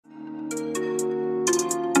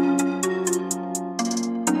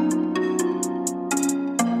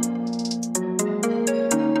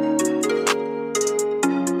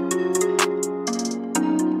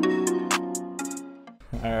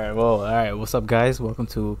What's up, guys? Welcome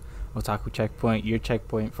to Otaku Checkpoint, your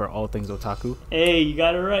checkpoint for all things otaku. Hey, you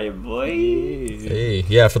got it right, boy. Hey,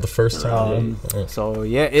 yeah, for the first time. So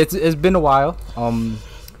yeah, it's been a while.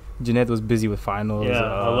 Jeanette was busy with finals. Yeah,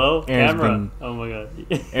 hello, camera. Oh my god.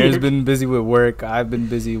 Aaron's been busy with work. I've been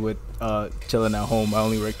busy with chilling at home. I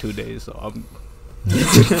only work 2 days, so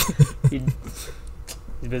He's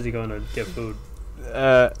busy going to get food.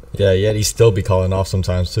 Yet he still be calling off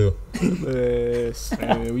sometimes too. You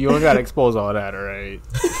don't gotta expose all that, alright?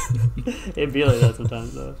 It'd be like that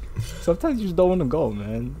sometimes, though. Sometimes you just don't want to go,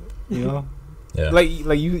 man. You know? Yeah. Like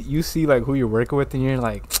you see like who you're working with, and you're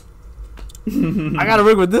like, I gotta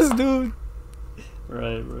work with this dude.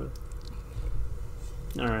 Right, bro.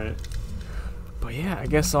 All right. But yeah, I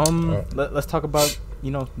guess let's talk about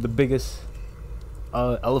the biggest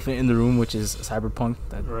elephant in the room, which is Cyberpunk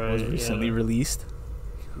that was recently released.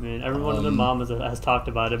 I mean, everyone and their mom has talked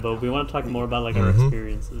about it, but we want to talk more about like our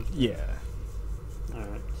experiences. Yeah. All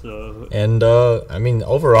right. So. And I mean,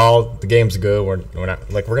 overall, the game's good. We're not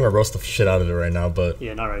like we're gonna roast the shit out of it right now, but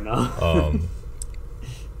yeah, not right now.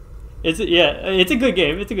 It's a good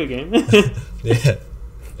game. It's a good game. Yeah.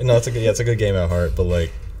 No, it's a good game at heart. But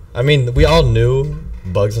like, I mean, we all knew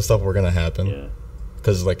bugs and stuff were gonna happen. Yeah.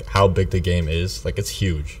 Because like how big the game is, like it's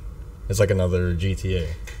huge. It's like another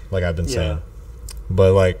GTA, like I've been saying.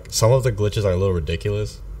 But like some of the glitches are a little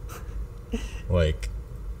ridiculous. Like.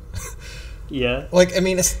 Yeah. Like I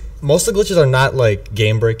mean, most of the glitches are not like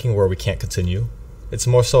game breaking where we can't continue. It's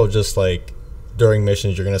more so just like during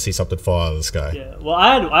missions you're gonna see something fall out of the sky. Yeah. Well,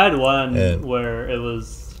 I had one where it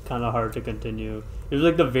was kind of hard to continue. It was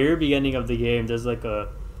like the very beginning of the game. There's like a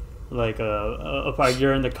part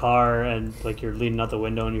you're in the car and like you're leaning out the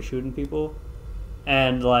window and you're shooting people,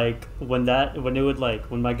 and like when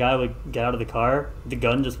my guy would get out of the car, the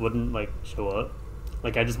gun just wouldn't like show up.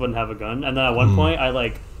 Like I just wouldn't have a gun, and then at one point I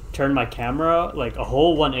like turned my camera like a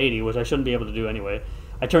whole 180, which I shouldn't be able to do anyway.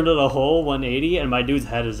 I turned it a whole 180 and my dude's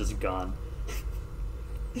head is just gone.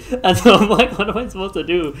 And so I'm like, what am I supposed to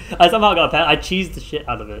do? I somehow got past. I cheesed the shit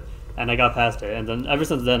out of it and I got past it, and then ever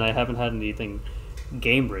since then I haven't had anything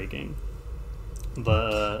game breaking.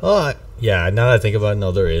 But yeah, now that I think about it,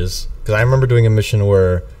 no, there is, because I remember doing a mission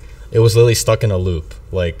where it was literally stuck in a loop.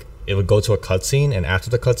 Like it would go to a cutscene, and after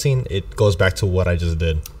the cutscene it goes back to what I just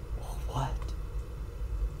did. What?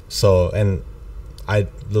 So, and I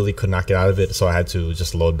literally could not get out of it, so I had to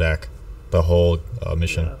just load back the whole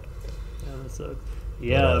mission. Yeah, that sucks.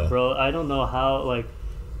 Yeah, bro, I don't know how, like,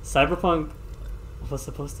 Cyberpunk was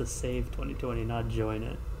supposed to save 2020, not join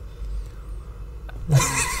it.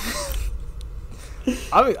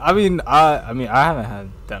 I mean, I haven't had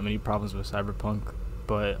that many problems with Cyberpunk,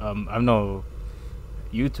 but I know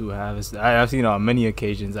you two have. I've seen it on many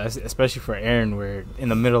occasions, especially for Aaron, where in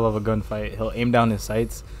the middle of a gunfight, he'll aim down his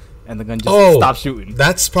sights, and the gun just stops shooting.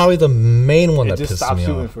 That's probably the main one that just pisses stops me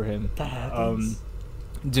shooting off. for him. That happens.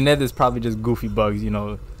 Jeanette is probably just goofy bugs,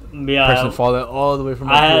 Yeah, person falling all the way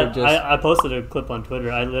from up here. I posted a clip on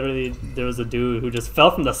Twitter. There was a dude who just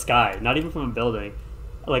fell from the sky, not even from a building.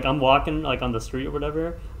 Like I'm walking like on the street or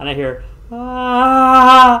whatever, and I hear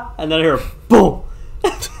ah, and then I hear boom.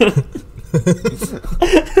 Like,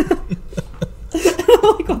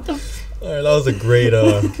 what the All right, that was a great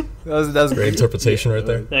that was great interpretation right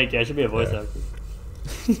there. Thank you. I should be a voice actor.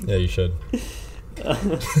 Yeah, you should.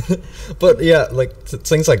 But yeah, like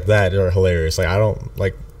things like that are hilarious. Like I don't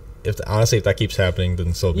like if that keeps happening,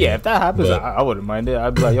 then so be it. Yeah, if that happens, I wouldn't mind it.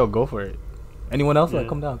 I'd be like, yo, go for it. Anyone else? Like,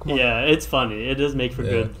 come on. Yeah, it's funny. It does make for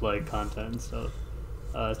good like content. So,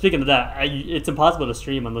 speaking of that, it's impossible to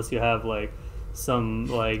stream unless you have like some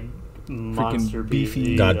like monster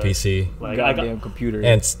beefy PC. Like goddamn computer.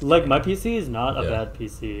 And like my PC is not a bad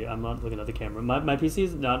PC. I'm not looking at the camera. My PC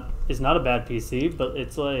is not a bad PC, but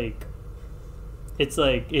it's like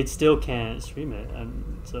it still can't stream it,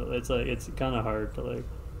 and so it's kind of hard to like.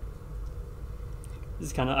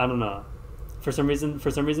 It's kind of, I don't know. For some reason,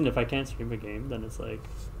 if I can't stream a game, then it's like.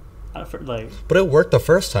 But it worked the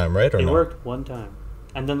first time, right? Or it no? worked one time,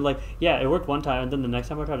 and then it worked one time, and then the next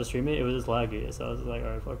time I tried to stream it, it was just laggy. So I was just like,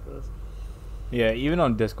 all right, fuck this. Yeah, even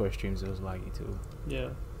on Discord streams, it was laggy too. Yeah.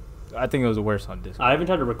 I think it was worse on Discord. I even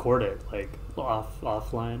tried to record it like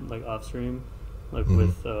offline, like off stream, like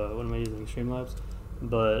with what am I using? Streamlabs,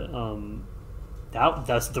 but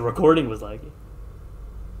that's the recording was laggy.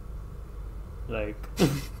 Like.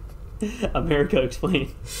 America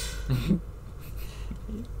explain.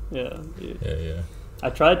 Yeah. I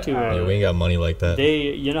tried to. We ain't got money like that.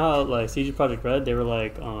 You know how like CG Project Red, they were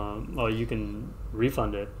like, oh, you can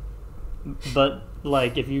refund it, but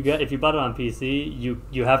like if you bought it on PC,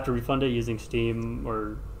 you have to refund it using Steam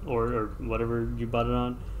or whatever you bought it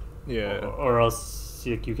on. Yeah. Or else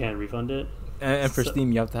you can't refund it. And for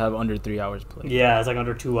Steam, you have to have under 3 hours played. Yeah, it's like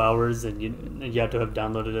under 2 hours, and you have to have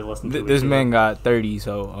downloaded it less than 2 weeks. This man got 30,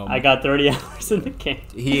 so I got 30 hours in the game.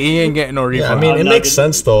 He ain't getting no refund. Yeah, I mean, it makes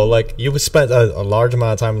sense though. Like you spent a large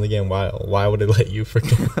amount of time in the game. Why would it let you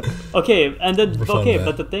freaking? Okay, and then that.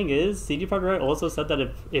 but the thing is, CD Projekt Red also said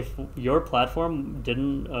that if your platform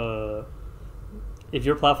didn't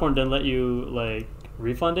let you like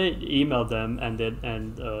refund it, email them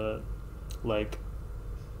like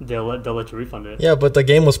they'll let you refund it. Yeah, but the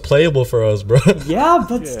game was playable for us, bro. Yeah,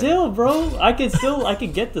 but still, bro, I could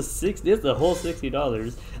get the whole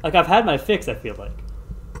 $60. Like I've had my fix. I feel like.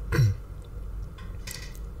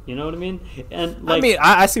 You know what I mean? And like, I mean,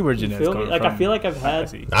 I see where Jeanette's coming like, from. I feel like I've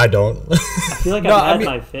had. I don't. I feel like I've had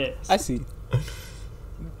my fix. I see.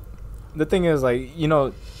 The thing is, like, you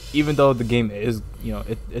know, even though the game is, you know,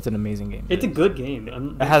 it's an amazing game. It's a good game.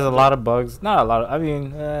 It has a lot of bugs. Not a lot of. I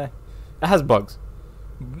mean, it has bugs.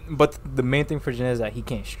 But the main thing for Jeanette is that he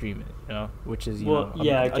can't stream it, you know, which is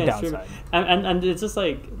I can't downside. stream it. And it's just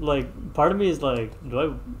like part of me is like, do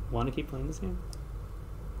I want to keep playing this game?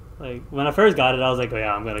 Like when I first got it, I was like, oh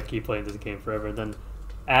yeah, I'm gonna keep playing this game forever. And then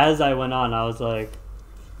as I went on, I was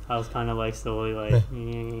kind of like slowly like,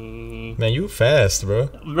 Man, you fast, bro.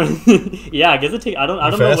 yeah, I guess it takes. I don't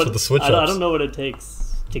know what with the switch I don't know what it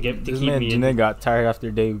takes to keep me. Jeanette got tired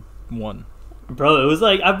after day 1. Bro, it was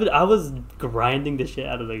like I was grinding the shit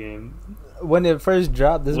out of the game. When it first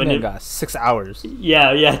dropped, this man got 6 hours.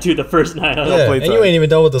 Yeah, dude, the first night. And you ain't even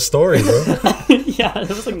done with the story, bro. Yeah, it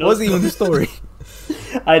was like no. Wasn't even the story.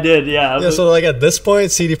 I did, yeah. Yeah, so like at this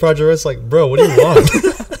point, CD Projekt Red's like, bro, what do you want?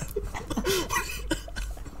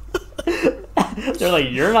 They're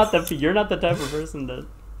like, you're not the type of person that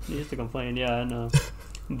needs to complain. Yeah, I know,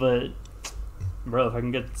 but. Bro, if I can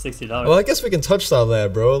get $60. Well, I guess we can touch on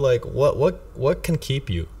that, bro. Like, what can keep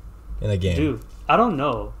you in a game? Dude, I don't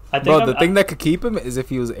know. The thing that could keep him is if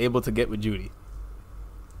he was able to get with Judy.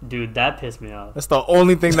 Dude, that pissed me off. That's the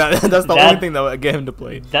only thing that only thing that would get him to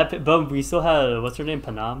play. But we still had what's her name,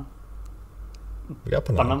 Panam. We got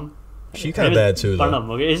Panam. She kind of bad too, though. Panam,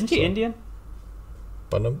 okay, isn't she Indian?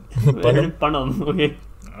 Panam. Panam, okay.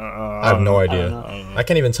 I have no idea. I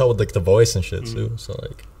can't even tell with like the voice and shit too. So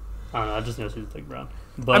like. I don't know. I just know she's like brown.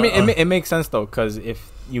 But, I mean, it makes sense though, because if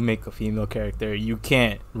you make a female character, you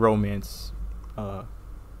can't romance,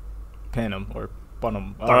 Panem or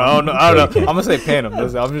Bunham. I don't know. I'm gonna say Panem.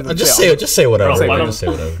 Just say whatever. Just say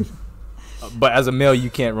whatever. But as a male, you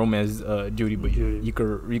can't romance Judy, but you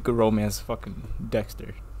could romance fucking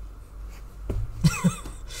Dexter.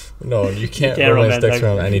 No, you can't romance Dexter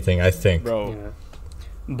on anything. I think, bro. Yeah.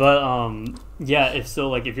 But yeah, if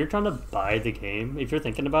you're trying to buy the game, if you're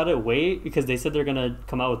thinking about it, wait, because they said they're gonna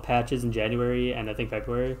come out with patches in January and I think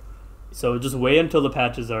February. So just wait until the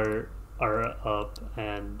patches are up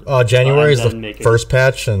and January is the first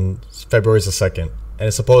patch and February is the second,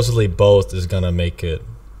 and supposedly both is gonna make it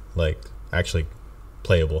like actually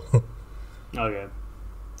playable. Okay,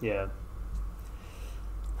 yeah.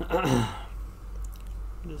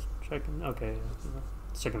 Just checking. Okay,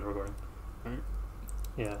 just checking the recording. All right.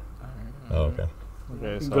 Yeah. Oh, okay.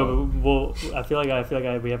 Okay, so Gobe, well, I feel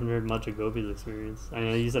like we haven't heard much of Gobe's experience. I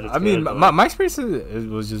know you said it's I mean, good, my experience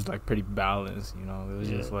was just like pretty balanced. You know, it was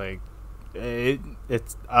just like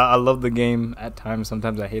it's. I love the game at times.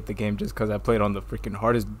 Sometimes I hate the game just because I played on the freaking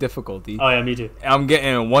hardest difficulty. Oh yeah, me too. And I'm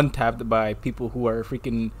getting one tapped by people who are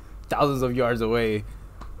freaking thousands of yards away,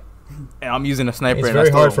 and I'm using a sniper. It's and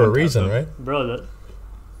very hard for a reason, right? Bro,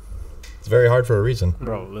 it's very hard for a reason.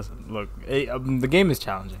 Bro, listen, look, the game is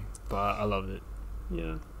challenging, but I love it.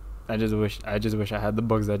 Yeah. I just wish I had the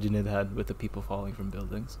bugs that Janid had with the people falling from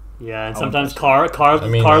buildings. Yeah, and sometimes cars.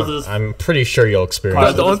 I'm pretty sure you'll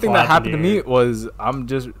experience. The only thing that happened to me was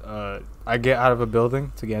I get out of a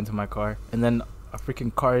building to get into my car, and then a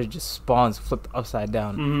freaking car just spawns flipped upside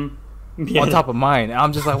down. Mm-hmm. On top of mine, and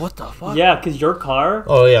I'm just like, what the fuck? Yeah, because your car.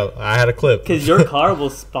 Oh yeah, I had a clip. Because your car will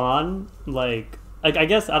spawn like I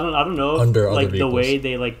guess I don't know under like other the way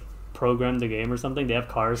they like program the game or something. They have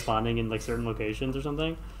cars spawning in like certain locations or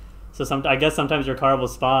something. So I guess sometimes your car will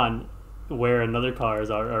spawn where another car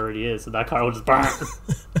already is. So that car will just burn.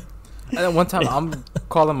 And then one time I'm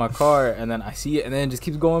calling my car, and then I see it, and then it just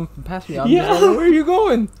keeps going past me. I'm just like, where are you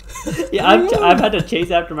going? Yeah, I've had to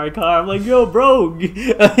chase after my car. I'm like, yo, bro.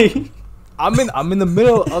 I'm in the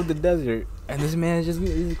middle of the desert, and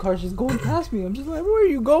this car's just going past me. I'm just like, where are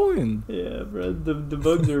you going? Yeah, bro. The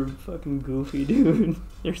bugs are fucking goofy, dude.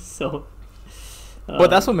 They're so. But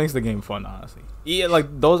that's what makes the game fun, honestly. Yeah,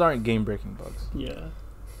 like those aren't game breaking bugs. Yeah.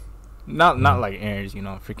 Not like Aaron's, you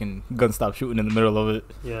know, freaking gun stop shooting in the middle of it.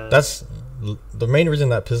 Yeah. That's the main reason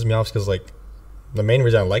that pisses me off is because like the main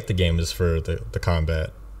reason I like the game is for the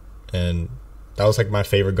combat, and that was like my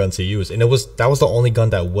favorite gun to use, and that was the only gun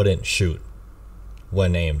that wouldn't shoot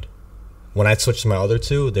when aimed. When I switched to my other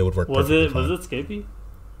two, they would work. Was perfectly it fine. Skippy?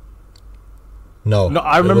 No,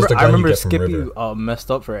 I it was the gun you remember get from Skippy River. messed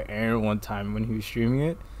up for Aaron one time when he was streaming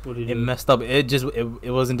it. What did It messed up.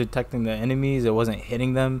 It wasn't detecting the enemies. It wasn't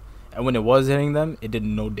hitting them, and when it was hitting them, it did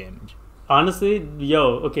no damage. Honestly,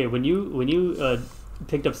 okay. When you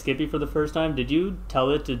picked up Skippy for the first time, did you tell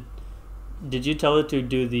it to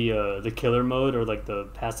do the killer mode or like the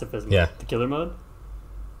pacifist mode? Yeah. The killer mode.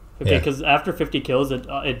 Okay, Yeah. because after 50 kills,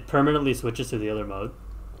 it permanently switches to the other mode,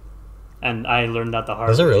 and I learned that the hard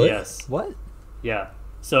way. Does it really? Yes. What? Yeah.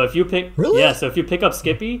 So if you pick so if you pick up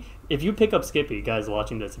Skippy, guys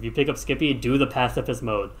watching this, if you pick up Skippy, do the pacifist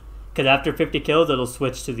mode, because after 50 kills, it'll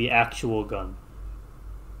switch to the actual gun.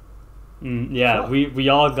 Yeah, Fuck. we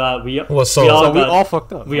all got We all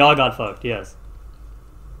fucked up. We all got fucked. Yes.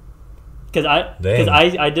 Because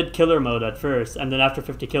I did killer mode at first, and then after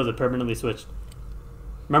 50 kills, it permanently switched.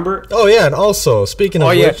 Remember? Oh yeah, and also speaking of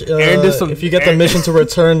which, if you get the mission to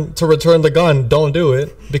return the gun, don't do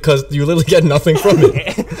it because you literally get nothing from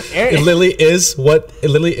it. It literally is what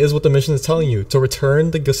the mission is telling you. To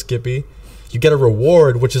return the Skippy, you get a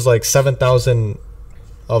reward which is like 7,000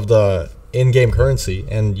 of the in-game currency,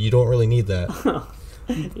 and you don't really need that.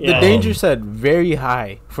 The danger said very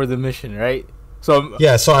high for the mission, right? So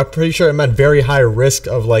yeah, so I'm pretty sure it meant very high risk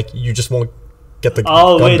of like you just won't get the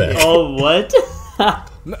gun back. Oh what?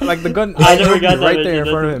 Like the gun, I never got that right there in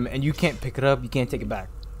mission, front of him, and you can't pick it up. You can't take it back.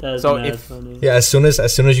 That's So mad if- funny. Yeah, as soon as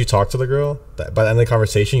you talk to the girl, by the end of the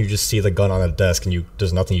conversation, you just see the gun on the desk, and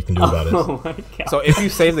there's nothing you can do about it. Oh my god. So if you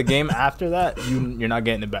save the game after that, you're not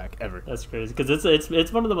getting it back ever. That's crazy because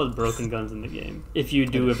it's one of the most broken guns in the game if you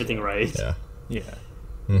do everything right. Yeah. Yeah.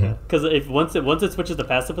 Mm-hmm. Because if once it switches to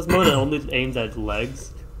pacifist mode, it only aims at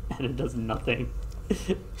legs and it does nothing.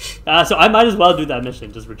 So I might as well do that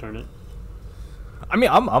mission. Just return it. I mean,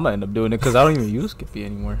 I'm gonna end up doing it because I don't even use Skippy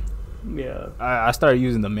anymore. Yeah. I started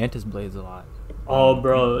using the Mantis blades a lot. Oh,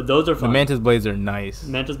 bro, those are The fun. Mantis blades are nice.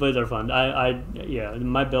 Mantis blades are fun. Yeah.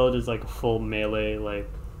 My build is like full melee. Like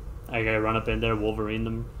I gotta run up in there, Wolverine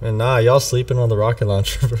them. And y'all sleeping on the rocket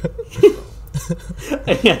launcher, bro.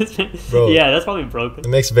 Bro. Yeah, that's probably broken. It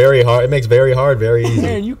makes very hard, very easy.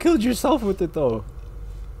 Man, you killed yourself with it though.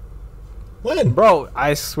 When? Bro,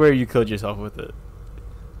 I swear you killed yourself with it.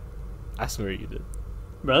 I swear you did.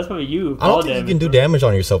 Bro, that's probably you. I don't think you can do damage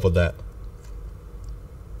on yourself with that.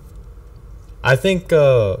 I think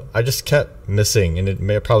I just kept missing, and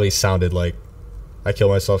it probably sounded like I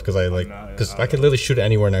killed myself because I could literally shoot it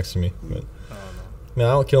anywhere next to me. But, man,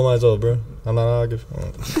 I don't kill myself, bro. I'm not.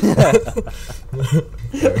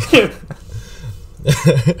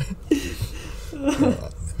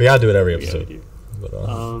 We gotta do it every episode. Yeah, But,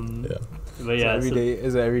 yeah. But yeah,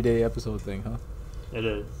 It's an everyday episode thing, huh? it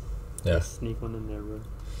is. Yeah. Just sneak one in there, bro.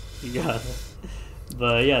 You got it.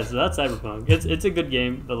 But yeah, so that's Cyberpunk. It's a good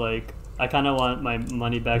game, but like I kind of want my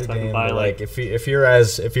money back so I can buy like if you're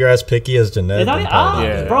as picky as Jeanette, then probably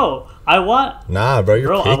not. bro, I want Bro,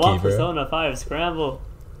 you're picky, I want bro. Persona 5 Scramble.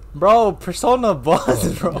 Persona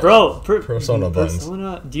buns, bro. Persona buns.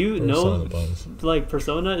 Persona, do you Persona know buns. like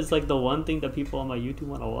Persona is like the one thing that people on my YouTube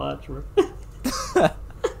want to watch, bro.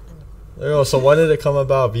 Yo, so why did it come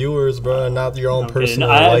about viewers, bro, and not your own personal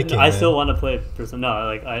liking? I man? still want to play Persona. No,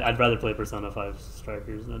 like I'd rather play Persona 5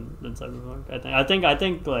 Strikers than Cyberpunk. I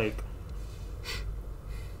think like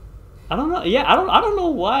I don't know. Yeah, I don't know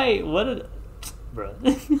why. Bro?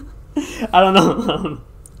 I don't know.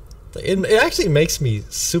 It actually makes me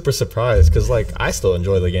super surprised because like I still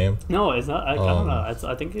enjoy the game. No, it's not. I don't know.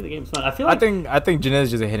 I think the game's fun. I feel like I think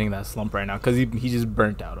Jeanette's just hitting that slump right now because he just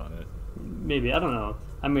burnt out on it. maybe I don't know.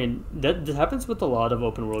 I mean, that happens with a lot of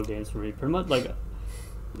open world games for me. Pretty much like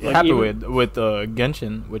It happened with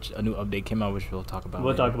Genshin, which a new update came out, which we'll talk about.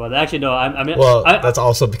 We'll later. talk about it. Actually, no. That's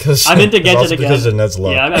also because I'm into Genshin again. Because Jeanette's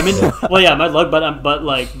luck. Yeah, I'm into. Well, yeah, my luck, but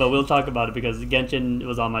we'll talk about it because Genshin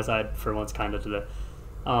was on my side for once, kind of today.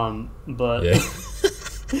 But Yeah.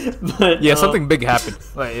 but Yeah, something big happened.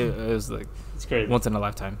 Like it was like it's crazy. once in a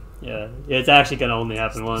lifetime. Yeah, it's actually gonna only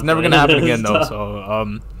happen once. It's never gonna happen again though.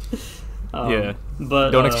 So yeah,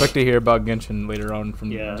 but don't expect to hear about Genshin later on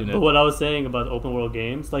from Yeah, Jeanette. but what I was saying about open world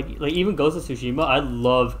games, like even Ghost of Tsushima, I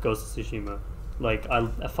love Ghost of Tsushima. Like I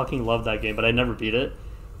fucking love that game, but I never beat it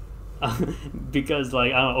because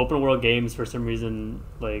like I don't know, open world games for some reason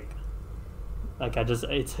like I just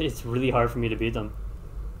it's really hard for me to beat them.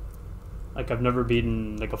 Like I've never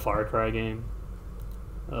beaten like a Far Cry game.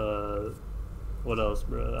 What else,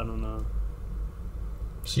 bro? I don't know.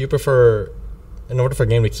 So you prefer, in order for a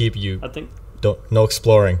game to keep you, I think no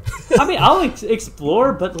exploring. I mean, I'll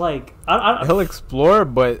explore, but like he'll explore,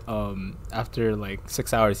 but after like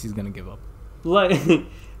 6 hours, he's gonna give up. Like,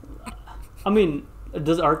 I mean, do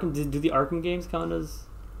the Arkham games count as?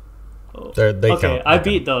 Oh. They count. I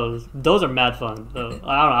beat those. Those are mad fun. So,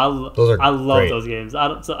 I love great. those games. I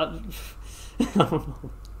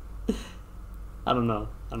don't know.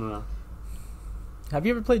 Have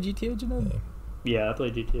you ever played GTA, Janelle? Yeah, I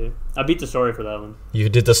played GTA. I beat the story for that one. You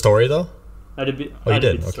did the story though? I did beat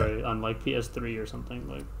the story on like PS3 or something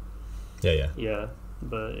like. Yeah.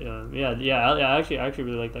 But I actually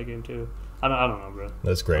really like that game too. I don't know, bro.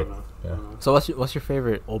 That's great. I don't know. So what's your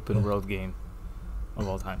favorite open world game of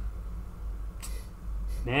all time?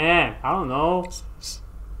 Man, I don't know.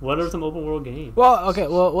 What are some open world games? Well, okay.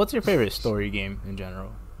 Well, what's your favorite story game in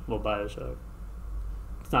general? Well, BioShock.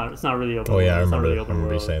 It's not really open. Oh yeah, world. I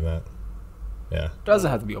remember you saying that. Yeah. It doesn't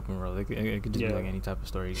have to be open world. It could just be like any type of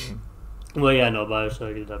story game. Well, yeah, no,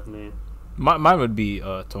 BioShock is definitely. Mine would be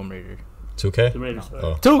Tomb Raider. 2K? Tomb Raider.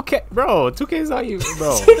 Oh. 2K, bro. 2K is not you,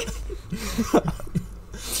 bro.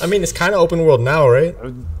 I mean, it's kind of open world now, right?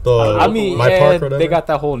 My park or whatever. They got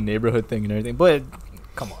that whole neighborhood thing and everything, but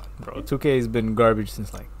come on, bro. 2K has been garbage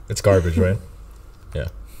since like. It's garbage, right? Yeah.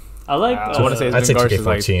 I like. I want to say it's been garbage since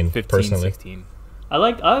like 15, personally. 16. I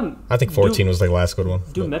like. I think 14 was like the last good one.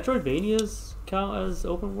 Do Metroidvanias count as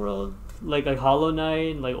open world? Like Hollow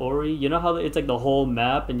Knight, like Ori. You know how it's like the whole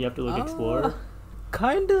map and you have to like explore.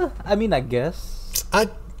 Kinda. I mean, I guess.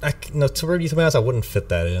 No, to be honest, I wouldn't fit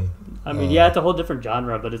that in. I mean, yeah, it's a whole different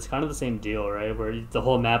genre, but it's kind of the same deal, right? Where the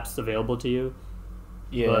whole map's available to you.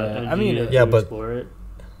 Yeah, but, I mean, but explore it.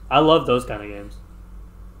 I love those kind of games.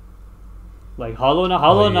 Like Hollow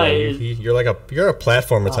Knight is. You're a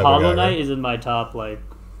platformer type of guy. Hollow Knight right? is in my top like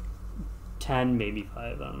 10, maybe 5.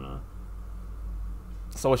 I don't know.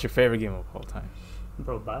 So, what's your favorite game of all time?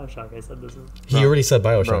 Bro, BioShock. I said this is. He already said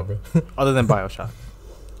BioShock, bro. Other than BioShock.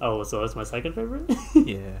 Oh, so that's my second favorite?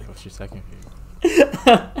 Yeah, what's your second favorite?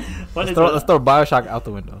 Let's throw BioShock out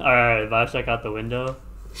the window. Alright, BioShock out the window.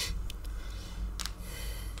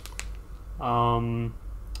 I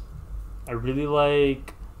really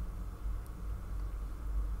like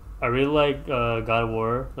God of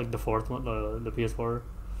War, like the fourth one, the PS4.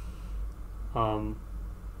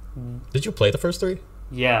 Did you play the first 3?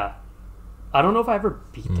 Yeah. I don't know if I ever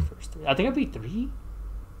beat the first 3. I think I beat 3.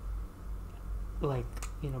 Like,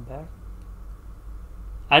 back.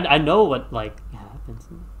 I know what like happens,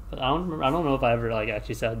 but I don't know if I ever like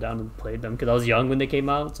actually sat down and played them because I was young when they came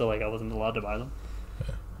out, so like I wasn't allowed to buy them.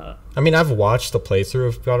 I mean, I've watched the playthrough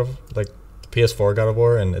of the PS4 God of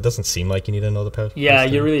War, and it doesn't seem like you need to know the PS. Yeah,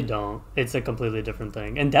 you really don't. It's a completely different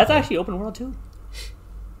thing, and that's actually open world too.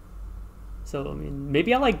 So I mean,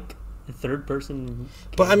 maybe I like third person.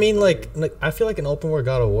 But I mean, like I feel like an open world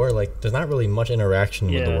God of War, like there's not really much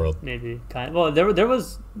interaction with the world. Maybe kind of. Well, there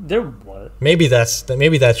was what? Maybe that's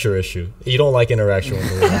your issue. You don't like interaction with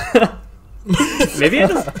the world. Maybe I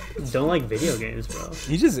just don't like video games, bro.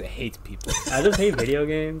 He just hates people. I just hate video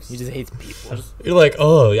games. He just hates people. You're like,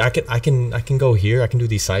 oh, I can go here. I can do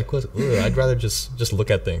these side quests. Ugh, I'd rather just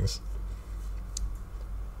look at things.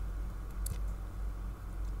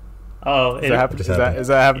 Oh, is that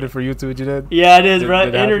happening for you too, Janed? Yeah, it is, bro.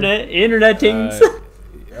 Internet things.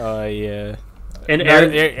 Yeah. And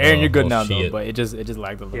Aaron, you're good now though, but it just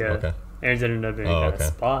lagged a little. Yeah. Okay. Aaron's internet being kind of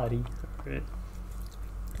spotty. Right.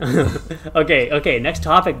 Okay. Next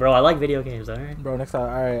topic, bro. I like video games. All right, bro. Next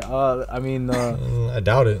time. All right. I mean, I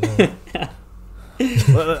doubt it.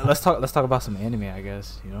 let's talk about some anime, I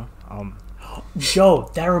guess. Yo,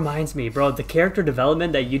 that reminds me, bro. The character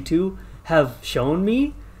development that you two have shown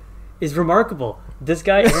me is remarkable. This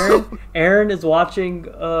guy, Aaron is watching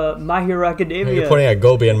My Hero Academia. You're pointing at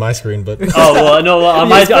Gobe on my screen, but oh well, no, on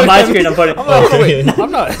my screen I'm pointing. I'm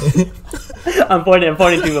not. I'm pointing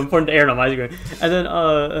to Aaron on my screen. And then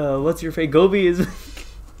what's your favorite? Gobe is.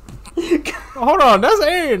 Hold on, that's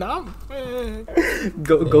Aaron.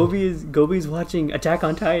 Gobe's watching Attack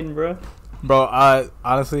on Titan, bro. Bro,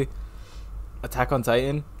 honestly, Attack on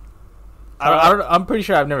Titan. I'm pretty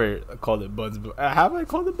sure I've never called it buns, but have I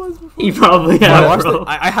called it buns before? You probably have. Bro.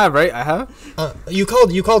 I have, right? I have. You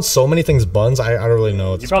called so many things buns. I don't really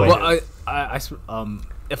know. You probably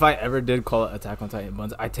if I ever did call it Attack on Titan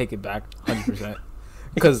buns, I take it back 100%.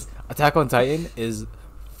 Because Attack on Titan is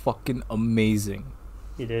fucking amazing.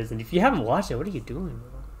 It is, and if you haven't watched it, what are you doing,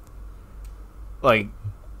 bro? Like,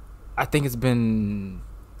 I think it's been.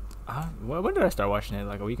 When did I start watching it?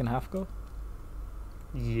 Like a week and a half ago.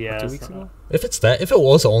 Yeah. 2 weeks ago. If it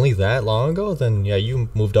was only that long ago, then yeah, you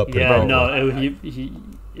moved up. Yeah, pretty no, quickly.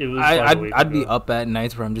 it was. I'd be up at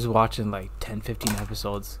nights where I'm just watching like 10, 15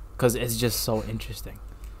 episodes because it's just so interesting.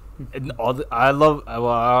 And I love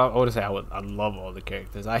all the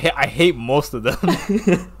characters. I hate most of them.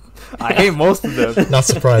 I hate most of them. Not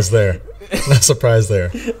surprised there. Not surprised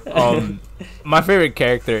there. My favorite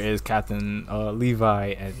character is Captain Levi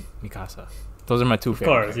and Mikasa. Those are my two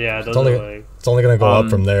favorite. Of course, yeah. Those it's only gonna go up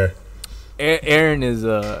from there. Aaron is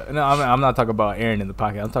no, I'm not talking about Aaron in the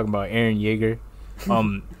podcast. I'm talking about Aaron Yeager.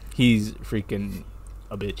 He's freaking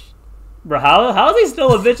a bitch. Bro, how is he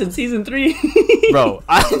still a bitch in season 3? Bro,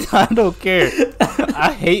 I don't care.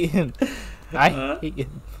 I hate him. I hate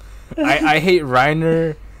him. I hate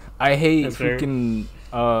Reiner. I hate freaking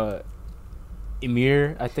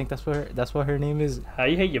Emir. I think that's what her name is. How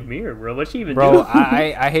you hate Ymir, bro? What she even do? Bro,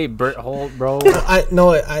 I hate Bert Holt, bro.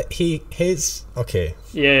 He hates. Okay.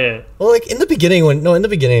 Yeah. Well, like in the beginning,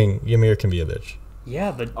 Ymir can be a bitch.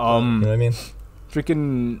 Yeah, but you know what I mean?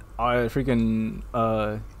 Freaking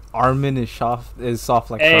Armin is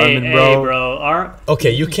soft like Charmin, bro.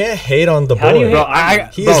 Okay, you can't hate on the How boy. do you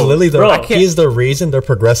He is literally he's the reason they're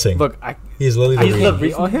progressing. Look, he's literally the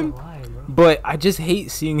reason on him. But I just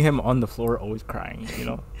hate seeing him on the floor always crying, you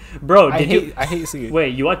know. Bro, I hate seeing it.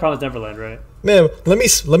 Wait, you watch Promised Neverland, right? Man, let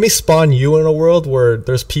me spawn you in a world where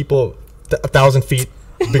there's people 1,000 feet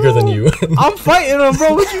bigger than you. I'm fighting them,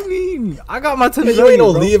 bro. What you mean? I got my Timbs ready, you ain't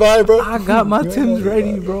no bro. Levi, bro. I got my Timbs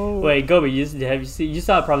ready, bro. Wait, Gobe, you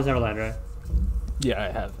saw Promised Neverland, right? Yeah, I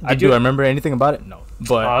have. I remember anything about it? No.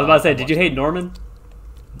 But I was about to say, did you hate Norman?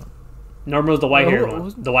 Norman was the white-haired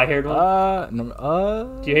one. The white-haired one?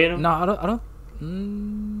 Do you hate him? No, I don't.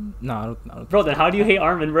 No, I don't. Bro, then how do you hate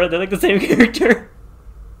Armin, bro? They're like the same character.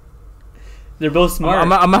 They're both smart. I'm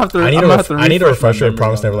gonna have to. I need a refresher of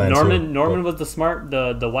Promised Neverland. Norman was the smart,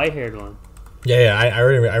 the white-haired one. Yeah. I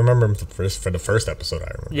remember him for the first episode.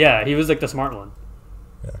 I remember. Yeah, he was like the smart one.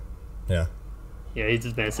 Yeah. Yeah, he's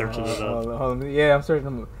just been searching it up. Hold on. Yeah, I'm searching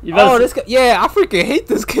him. This guy. Yeah, I freaking hate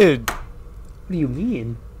this kid. What do you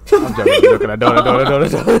mean? I'm joking. I don't. I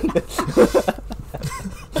just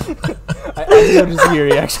want to see your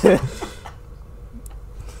reaction.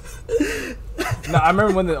 No, I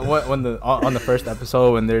remember when the on the first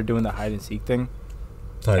episode when they're doing the hide and seek thing,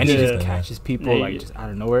 and he just catches people like just out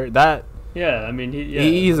of nowhere. Yeah, I mean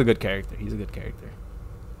he's a good character. He's a good character.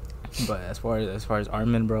 But as far as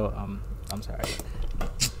Armin, bro, I'm sorry.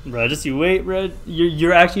 Bro, just you wait, bro.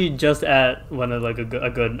 You're actually just at one of like a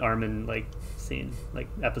good Armin like scene, like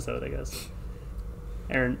episode, I guess.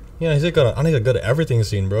 Aaron. Yeah, he's on a good everything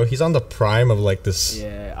scene, bro. He's on the prime of like this.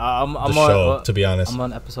 Yeah, I'm on show. To be honest, I'm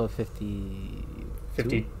on episode 50.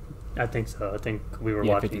 I think so. I think we were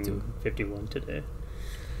watching 52. 51 today.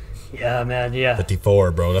 Yeah, man. Yeah.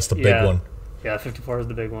 54, bro. That's the big one. Yeah, 54 is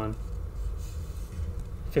the big one.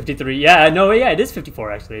 53. Yeah, no, yeah, it is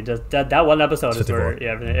 54 actually. Just that one episode is where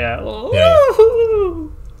yeah.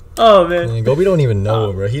 Oh man. Gobe don't even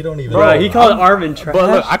know, bro. He don't even. Bro, he called Armin trash. But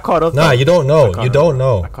look, I caught up. Nah, you don't know. You don't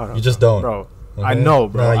know. You just don't. Bro. Okay? I know,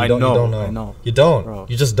 bro. Nah, you don't know. I know. You don't. Bro.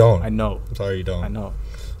 You just don't. I know. I'm sorry, you don't. I know.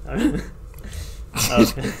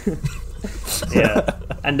 Yeah.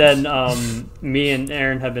 And then me and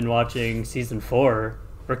Aaron have been watching season 4.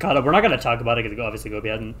 We're caught up. We're not gonna talk about it because obviously Gobe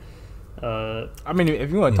hasn't. I mean,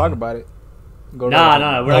 if you want to talk about it, go.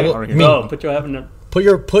 Nah, we're not gonna go. Put your headphones. Put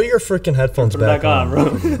your freaking headphones back on, bro.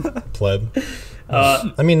 Pleb.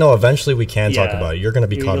 I mean, no. Eventually, we can talk about it. You're gonna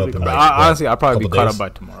be caught up in. Honestly, I'll probably be caught up by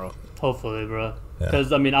tomorrow. Hopefully, bro.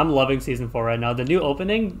 Because I mean, I'm loving season 4 right now. The new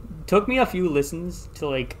opening took me a few listens to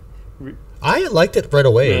like. I liked it right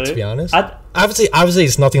away, really? To be honest. Obviously,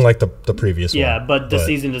 it's nothing like the previous one. Yeah, but the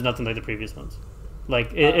season is nothing like the previous ones.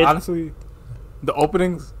 Like honestly, the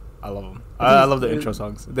openings, I love them. I love the intro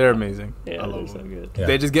songs. They're amazing. Yeah, I love they're them. so good. Yeah.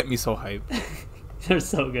 They just get me so hyped. They're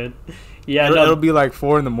so good. Yeah, it'll be like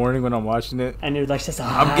 4 a.m. when I'm watching it, and you're like,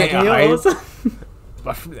 I'm getting hyped,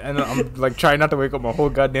 and I'm like trying not to wake up my whole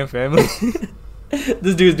goddamn family.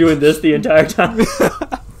 This dude's doing this the entire time.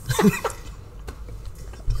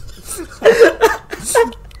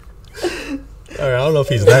 Alright, I don't know if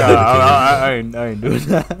he's that dedicated. I ain't doing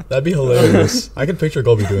that. That'd be hilarious. I could picture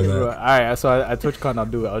Gobe doing that. Alright, so at TwitchCon I'll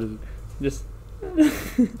do it. I'll just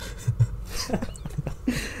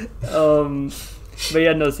But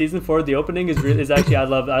yeah, no, season 4, the opening is actually I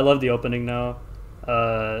love the opening now.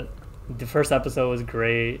 The first episode was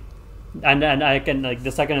great. And I can like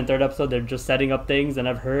the second and third episode they're just setting up things, and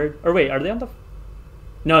I've heard wait, are they on the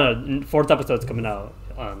No, 4th episode's coming out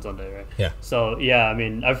on Sunday, right? Yeah. So yeah, I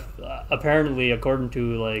mean, I've apparently according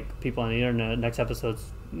to like people on the internet, next episode's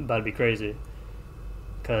about to be crazy.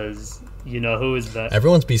 because you know who is better.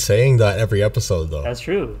 Everyone's be saying that every episode, though. That's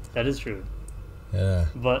true. That is true. Yeah.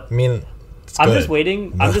 But I mean, I'm just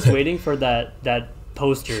waiting. I'm just waiting for that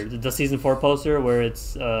poster, the season 4 poster, where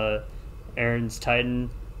it's Aaron's Titan,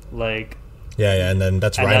 like. Yeah, and then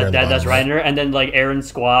that's Reiner. That's Reiner, and then like Aaron's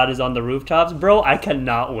squad is on the rooftops, bro. I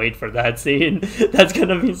cannot wait for that scene. That's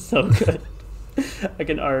gonna be so good. I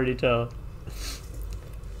can already tell.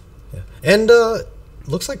 Yeah. And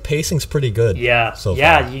looks like pacing's pretty good. Yeah, so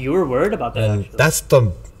yeah. far. You were worried about that. And that's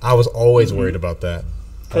I was always worried about that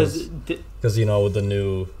because you know with the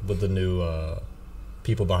new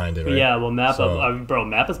people behind it, right? Yeah, well, bro,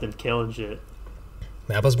 Mappa's been killing shit.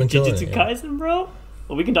 Mappa's been killing Jujutsu Kaisen, bro.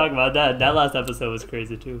 Well, we can talk about that. That last episode was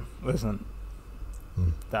crazy too. Listen,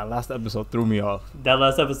 that last episode threw me off. That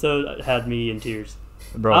last episode had me in tears.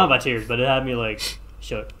 Bro, I don't know about tears, but it had me like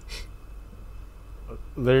shook.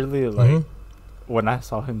 Literally, like when I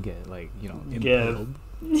saw him get impaled,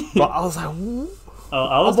 but I was like,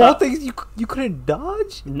 of all things you couldn't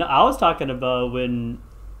dodge. No, I was talking about when.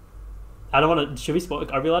 I don't want to. Should we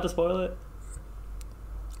spoil? Are we allowed to spoil it?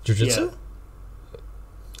 Jujutsu. Yeah.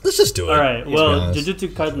 Let's just do it. All right. Well,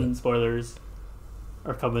 Jujutsu Kaisen spoilers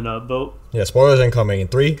are coming up, but yeah, spoilers incoming in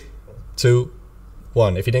 3, 2,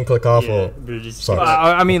 1. If you didn't click off, sorry.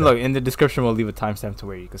 I mean, look in the description. We'll leave a timestamp to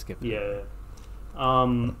where you can skip it. Yeah.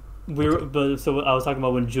 So I was talking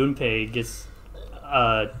about when Junpei gets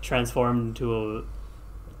transformed into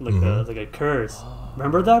a curse.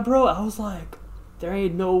 Remember that, bro? I was like, there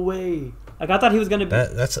ain't no way. Like I thought he was gonna be.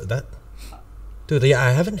 That. Dude, yeah, I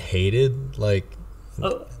haven't hated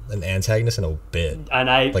an antagonist in a bit, and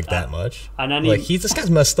that much. And this guy's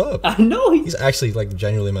messed up. I know he's actually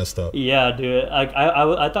genuinely messed up. Yeah, dude. Like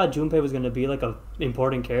I thought Junpei was gonna be like a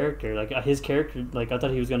important character. Like his character, like I thought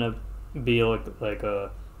he was gonna be like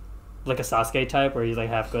a Sasuke type where he's like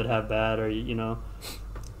half good, half bad, or you know.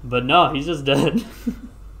 But no, he's just dead.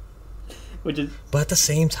 But at the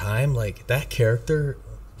same time, like that character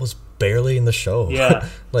was barely in the show. Yeah.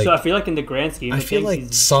 So I feel like in the grand scheme, I feel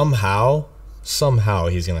like somehow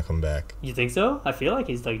he's gonna come back. You think so? I feel like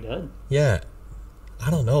he's like dead. Yeah, I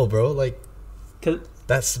don't know, bro. Like, there's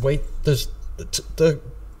the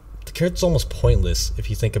character's almost pointless if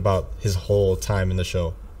you think about his whole time in the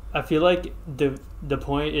show. I feel like the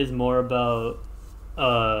point is more about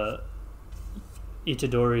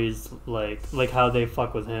Itadori's like how they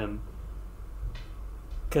fuck with him.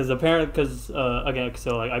 Because again,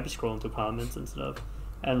 so like I be scrolling through comments and stuff,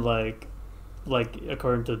 and like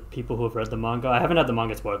according to people who have read the manga, I haven't had the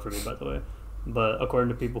manga spoiled for me, by the way, but according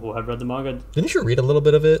to people who have read the manga, didn't you read a little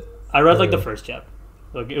bit of it? I read the first chapter.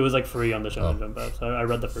 Like it was free on the Shonen Jump app, so I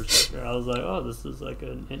read the first chapter. I was like, oh, this is like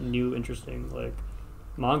a new interesting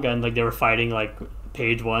manga, and they were fighting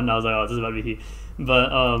page 1. I was like, oh, this is about to be he.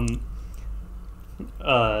 But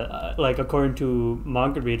according to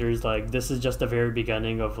manga readers, this is just the very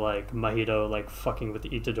beginning of Mahito fucking with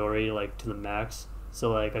Itadori to the max.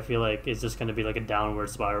 So I feel like it's just gonna be a downward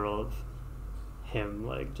spiral of him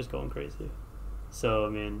just going crazy. So I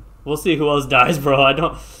mean, we'll see who else dies,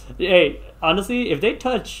 bro. Hey, honestly, if they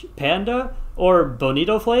touch Panda or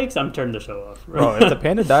Bonito Flakes, I'm turning the show off. Bro, if the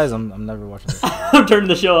Panda dies, I'm never watching this. I'm turning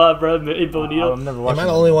the show off, bro. Bonito. I'm never watching. Am I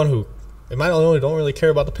the only one who don't really care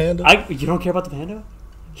about the Panda? You don't care about the Panda?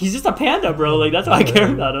 He's just a panda, bro. That's why I care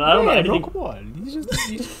about him. I don't know anything. Bro, come on.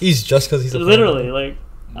 He's just because he's a literally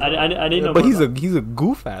panda. I didn't know. But he's a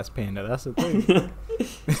goof ass panda. That's the thing.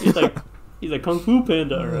 He's a kung fu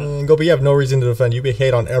panda. Right? Gobe, you have no reason to defend. You be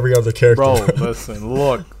hate on every other character. Bro, listen,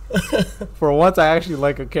 look. For once, I actually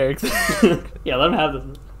like a character. Yeah, let him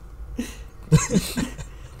have this.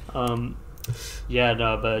 Yeah,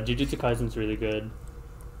 no, but Jujutsu Kaisen's really good.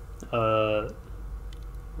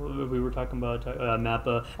 We were talking about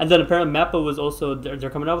Mappa, and then apparently Mappa was also they're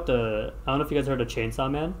coming out with the. I don't know if you guys heard of Chainsaw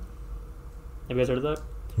Man. Have you guys heard of that?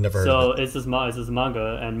 Never heard. So of it. it's this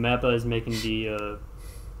manga, and Mappa is making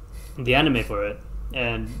the anime for it,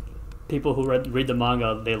 and people who read the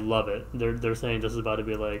manga, they love it. They're saying this is about to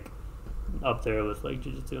be up there with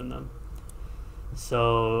Jujutsu and them.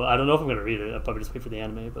 So I don't know if I'm gonna read it. I'll probably just wait for the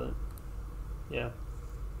anime, but yeah.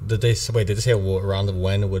 Did they say around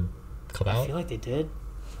when it would come out? I feel like they did.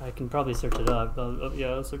 I can probably search it up.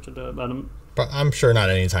 I'll search it up. But I'm sure not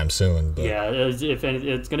anytime soon. But yeah,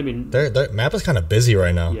 it's gonna be. Mappa's kind of busy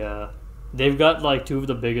right now. Yeah, they've got 2 of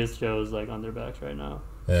the biggest shows on their backs right now.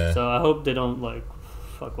 Yeah. So I hope they don't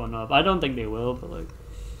fuck one up. I don't think they will, but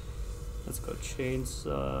let's go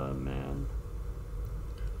Chainsaw Man.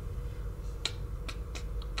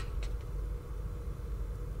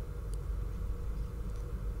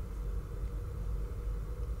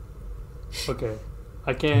 Okay.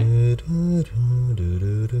 I can't.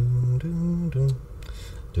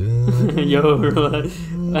 Yo, relax.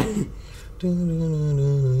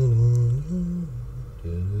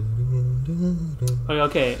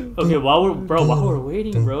 Okay. While we're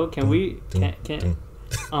waiting, bro, can what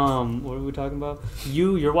are we talking about?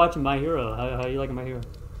 You're watching My Hero. How you liking My Hero?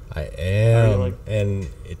 I am, and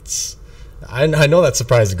it's. I know that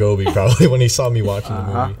surprised Gobe probably when he saw me watching the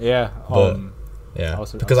movie. Yeah. But,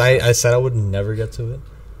 because I said I would never get to it.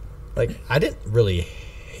 Like, I didn't really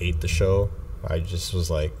hate the show. I just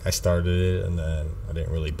was like, I started it and then I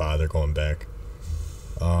didn't really bother going back.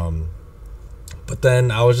 But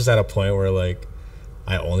then I was just at a point where, like,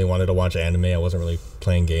 I only wanted to watch anime. I wasn't really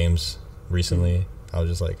playing games recently. I was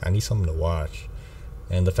just like, I need something to watch.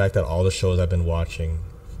 And the fact that all the shows I've been watching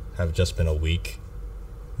have just been a week,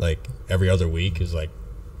 like every other week, is like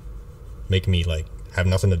making me like have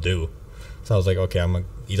nothing to do. So I was like, okay, I'm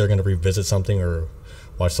either going to revisit something or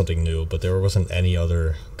watch something new. But there wasn't any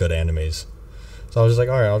other good animes. So I was just like,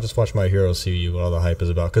 all right, I'll just watch My Hero, see what all the hype is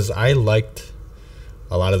about. Because I liked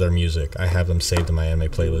a lot of their music. I have them saved in my anime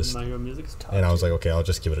playlist. My Hero music's tough. And I was like, okay, I'll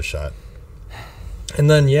just give it a shot. And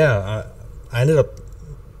then, I ended up...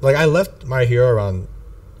 Like, I left My Hero around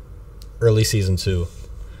early season 2.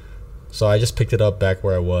 So I just picked it up back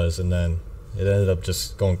where I was, and then it ended up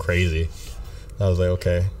just going crazy. I was like,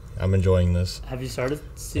 okay, I'm enjoying this. Have you started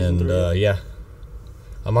season 3? And, yeah.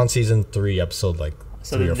 I'm on season 3, episode, like,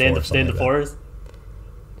 so 3 or 4. So they're in the forest?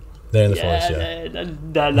 They're in the forest, yeah.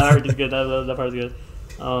 That part is good. That part is good.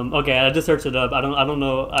 Okay, I just searched it up. I don't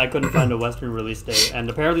know. I couldn't find a Western release date, and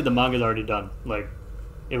apparently the manga's already done. Like,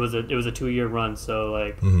 it was a 2-year run, so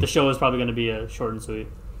like the show is probably going to be a short and sweet,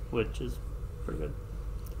 which is pretty good.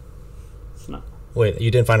 It's not. Wait,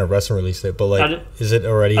 you didn't find a Western release date, but like, is it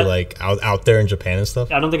already like out there in Japan and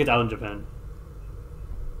stuff? I don't think it's out in Japan.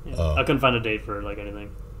 Yeah. Oh. I couldn't find a date for like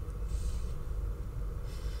anything.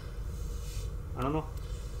 I don't know.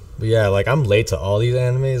 But yeah, like, I'm late to all these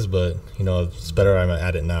animes, but it's better I'm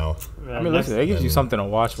at it now. Yeah, I mean, listen, it gives you something to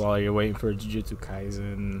watch while you're waiting for Jujutsu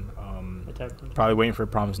Kaisen. Probably waiting for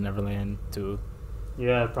Promised Neverland too.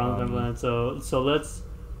 Yeah, Promised Neverland. So let's.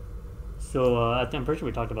 I'm pretty sure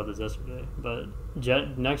we talked about this yesterday, but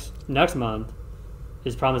next month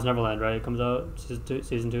is Promised Neverland, right? It comes out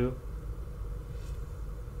season 2.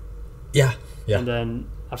 Yeah. And then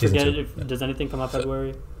I forget if does anything come out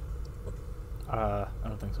February. I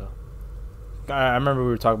don't think so. I remember we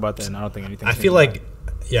were talking about that, and I don't think anything. I feel like,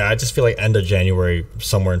 I just feel like end of January,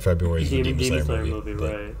 somewhere in February, is the Demon Slayer movie,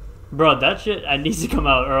 right? Bro, that shit needs to come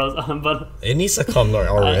out, or else. But it needs to come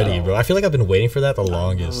already, bro. I feel like I've been waiting for that the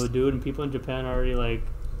longest. Know, dude, and people in Japan are already like,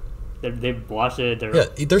 they've watched it.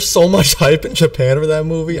 There's so much hype in Japan for that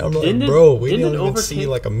movie. I'm like, bro, we didn't even see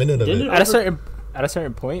like a minute of it. At a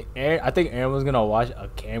certain point, I think Aaron was gonna watch a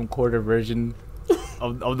camcorder version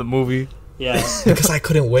of the movie. Yeah, because I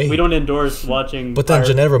couldn't wait. We don't endorse watching. But then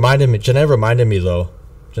Jeanette reminded me though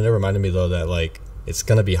that like it's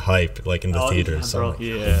gonna be hype like in the theater. Yeah, so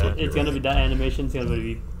it's gonna be that animation's gonna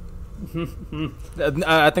be.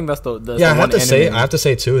 I think that's the I have to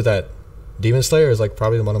say too that Demon Slayer is like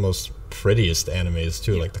probably one of the most prettiest animes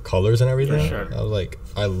too, like the colors and everything. For sure. I was like,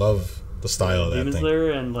 I love the style of that Demon thing. Slayer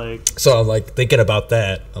and like. So I'm like thinking about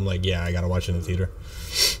that. I'm like, I gotta watch it in the theater.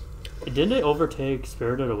 Didn't it overtake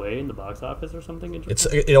Spirited Away in the box office or something? In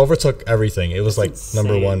Japan? It overtook everything. It was like insane,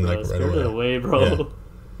 number 1 bro. like right Spirited away. Away, bro. Yeah.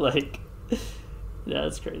 Like,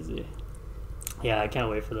 that's crazy. Yeah, I can't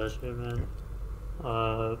wait for that shit, man.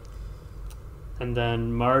 And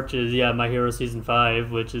then March is My Hero season 5,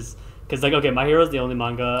 which is because like My Hero is the only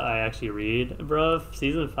manga I actually read, bro.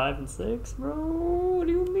 Season 5 and 6, bro. What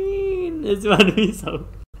do you mean? It's about to be so.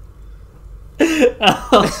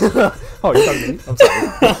 Oh, you're talking to me? I'm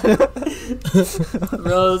sorry.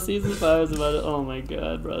 Bro, season 5 is about to... Oh my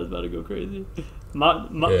god, bro. It's about to go crazy.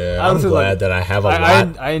 I'm glad that I have a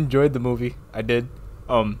lot. I enjoyed the movie. I did.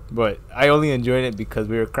 But I only enjoyed it because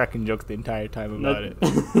we were cracking jokes the entire time about it.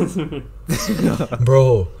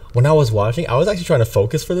 Bro, when I was watching, I was actually trying to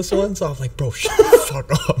focus for this one, so I was like, bro, shut the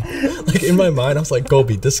fuck up. Like, in my mind, I was like,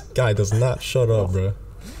 Gobe, this guy does not shut up, bro.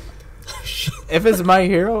 If it's My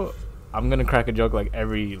Hero, I'm gonna crack a joke like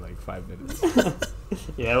every 5 minutes.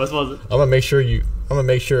 Yeah, it was. I'm gonna make sure you're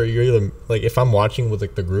either like, if I'm watching with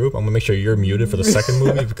like the group, I'm gonna make sure you're muted for the second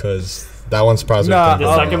movie because that one's probably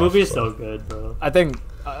the second movie is so good, bro. I think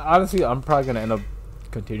honestly, I'm probably gonna end up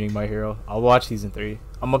continuing My Hero. I'll watch season 3.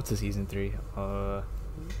 I'm up to season 3. But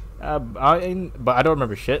I don't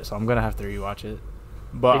remember shit, so I'm gonna have to rewatch it.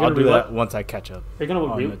 But I'll do that once I catch up. You're gonna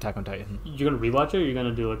on Attack on Titan. You're gonna rewatch it, or you're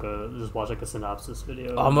gonna do just watch like a synopsis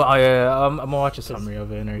video? I'm gonna watch a summary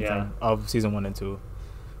of it and everything of season 1 and 2.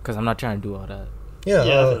 because I'm not trying to do all that.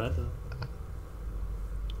 Yeah.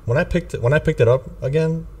 When I picked it up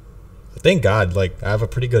again, thank God, like I have a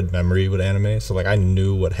pretty good memory with anime, so like I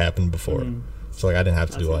knew what happened before, so like I didn't have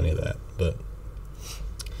to do any of that.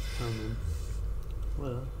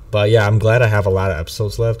 But yeah, I'm glad I have a lot of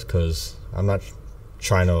episodes left because I'm not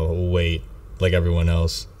trying to wait like everyone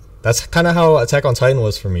else. That's kind of how Attack on Titan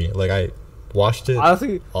was for me. Like I watched it.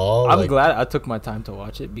 Honestly, I'm glad I took my time to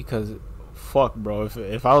watch it because, fuck, bro,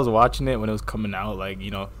 if I was watching it when it was coming out, like,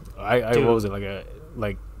 you know, I what was it, like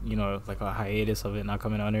a hiatus of it not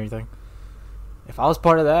coming out and everything. If I was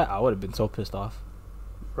part of that, I would have been so pissed off.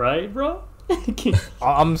 Right, bro?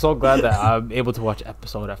 I'm so glad that I'm able to watch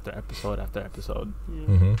episode after episode after episode.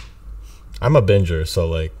 Yeah. I'm a binger, so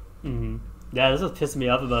like. Yeah, this is pissing me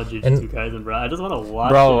off about Jujutsu Kaisen, bro. I just want to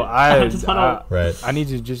watch it. I need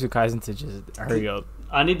Jujutsu Kaisen to just hurry up.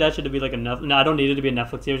 I need that shit to be like a Netflix. No, I don't need it to be a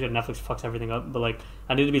Netflix series because Netflix fucks everything up. But like,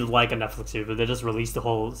 I need it to be like a Netflix series, but they just released the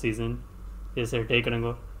whole season. Yes, they're taking and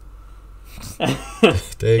go.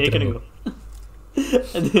 Taking and go.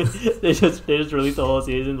 And they just released the whole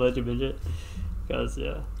season to let you binge it. Cause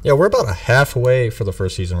yeah, we're about halfway for the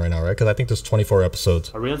first season right now, right? Because I think there's 24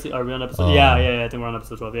 episodes. Are we on episode? Yeah. I think we're on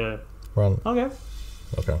episode 12. Yeah. We're on. Okay.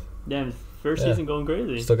 Damn, first season going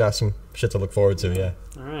crazy. Still got some shit to look forward to. Yeah.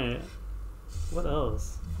 All right. What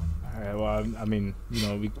else? All right. Well, I mean, you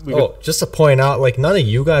know, we just to point out, like none of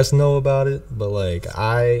you guys know about it, but like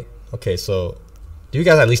so do you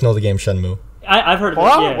guys at least know the game Shenmue? I've heard of it.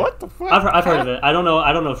 Yeah. What the fuck? I've heard of it. I don't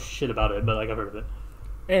know shit about it, but like I've heard of it.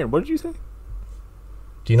 Aaron, what did you say?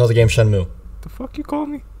 Do you know the game Shenmue? The fuck you call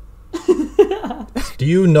me? Do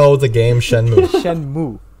you know the game Shenmue?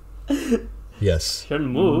 Shenmue. Yes.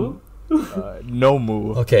 Shenmue? No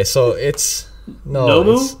moo. Okay, so it's no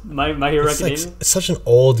moo? My Hero Academia? It's such an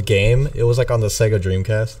old game. It was like on the Sega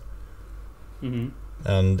Dreamcast.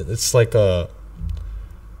 And it's like I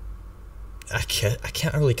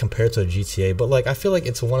can't really compare it to a GTA, but like I feel like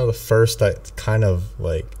it's one of the first that kind of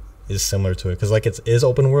like is similar to it because like it is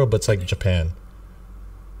open world, but it's like Japan.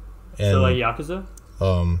 And, so like Yakuza?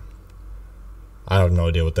 I have no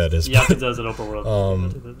idea what that is. Yakuza is an open world.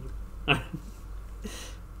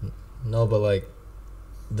 No, but like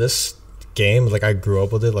this game, like I grew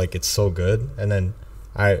up with it, like it's so good. And then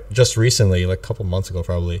I just recently, like a couple months ago,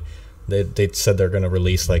 probably they said they're gonna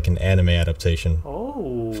release like an anime adaptation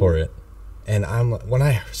for it. And when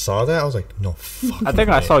I saw that, I was like, no, fuck. I think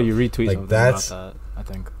I saw you retweet like something about that. I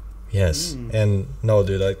think. Yes, and no,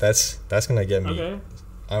 dude, like that's gonna get me. Okay.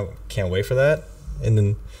 I can't wait for that. And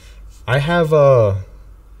then I have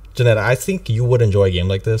Janetta, I think you would enjoy a game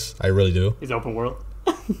like this. I really do. It's open world.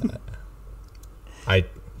 I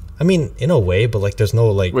mean, in a way, but like, there's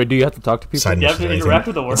no like. Wait, do you have to talk to people? You have to interact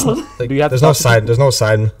with the world. Like, do you have there's no side. There's no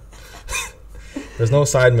side. There's no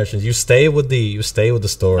side missions. You stay with the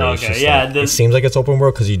story. Okay, it's just yeah. Like, it seems like it's open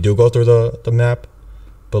world because you do go through the map,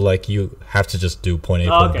 but like you have to just do point A,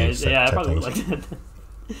 point B. Yeah, I probably would like that.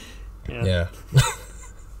 Yeah.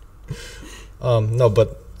 No,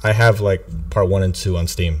 but I have like part 1 and 2 on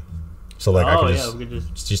Steam, so like I could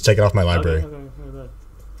just take it off my library. Okay.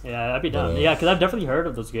 Yeah, I'd be down. Yeah, because I've definitely heard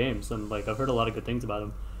of those games and like I've heard a lot of good things about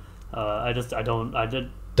them. I did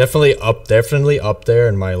definitely up there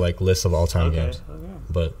in my like list of all time games. Okay.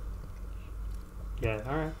 But yeah,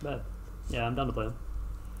 all right, bet. Yeah, I'm down to play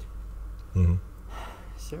them.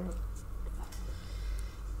 Sure.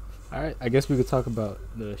 All right, I guess we could talk about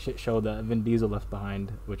the shit show that Vin Diesel left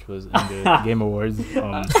behind, which was in the Game Awards,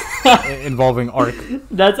 involving Ark.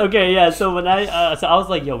 That's okay, yeah. So when I was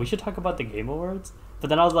like, yo, we should talk about the Game Awards. But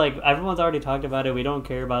then I was like, everyone's already talked about it. We don't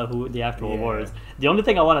care about who the actual awards. The only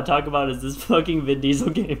thing I want to talk about is this fucking Vin Diesel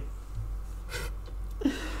game.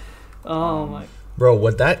 Oh my. Bro,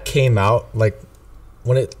 when that came out, like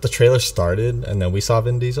when the trailer started and then we saw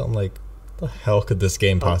Vin Diesel, I'm like, what the hell could this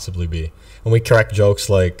game possibly be? And we crack jokes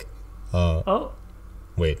like,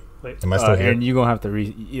 wait, am I still here? And you gonna have to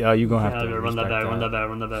you gonna have to run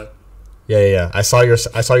that back. Yeah. I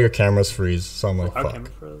saw your cameras freeze, so I'm like, fuck.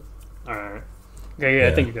 All right. Yeah,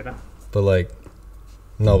 I think you're good now. But like,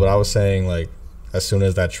 no, but I was saying like, as soon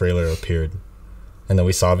as that trailer appeared, and then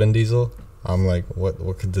we saw Vin Diesel, I'm like, what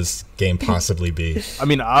could this game possibly be? I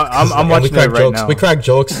mean, I'm watching it right now. We crack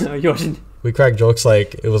jokes. We crack jokes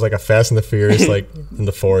like it was like a Fast and the Furious like in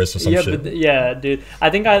the forest or some shit. Yeah, dude.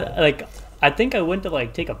 I think I went to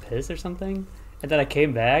like take a piss or something, and then I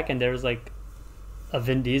came back and there was like a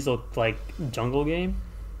Vin Diesel like jungle game.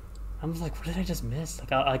 I was like, what did I just miss?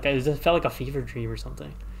 Like it just felt like a fever dream or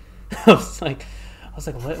something. I was like,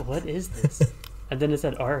 what is this? And then it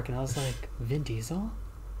said Ark, and I was like, Vin Diesel?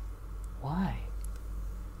 Why?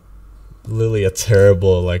 literally a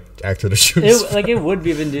terrible like actor to choose. It would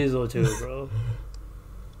be Vin Diesel too, bro.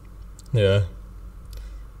 Yeah.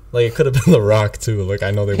 Like it could have been The Rock too. Like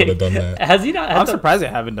I know they would have done that. Has he not? I'm surprised they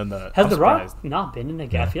haven't done that. Has The Rock not been in the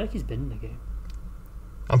game? Yeah. I feel like he's been in the game.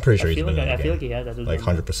 I'm pretty sure he's been in the game. I feel like he has. Like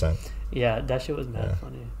 100%. Yeah, that shit was mad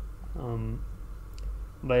funny.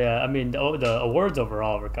 But yeah, I mean the awards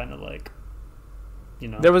overall were kind of like, you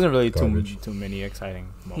know, there wasn't really too many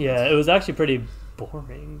exciting moments. Yeah, it was actually pretty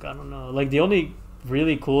boring. I don't know. Like the only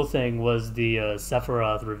really cool thing was the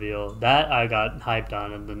Sephiroth reveal that I got hyped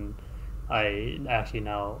on, and then I actually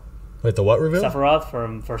now. Wait, the what reveal?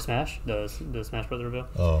 Sephiroth for Smash, the Smash Bros. Reveal.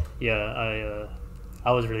 Oh. Yeah,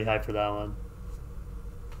 I was really hyped for that one.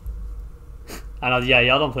 I know. Yeah,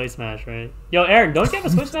 y'all don't play Smash, right? Yo, Aaron, don't you have a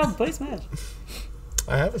Switch now to play Smash?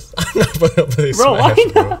 I have. I'm not playing bro, Smash,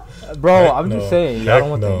 why not? Bro, I'm just saying, y'all don't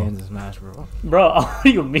want the hands of Smash, bro. Bro, what do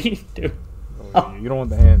you mean, dude? Bro, you don't want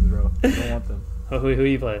the hands, bro. You don't want them. Who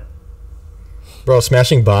you play? Bro,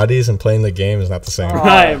 smashing bodies and playing the game is not the same.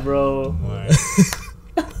 Alright, bro.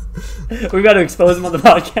 We got to expose him on the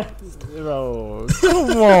podcast. Bro,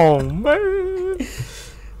 come on, man.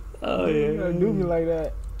 Oh yeah, you do me like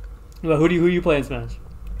that. Well, who you play in Smash?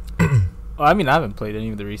 I mean, I haven't played any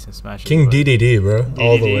of the recent Smash. King DDD, bro. DDD?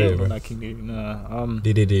 All the way, bro. Not King DDD, nah.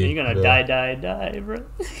 DDD. You're gonna die, bro.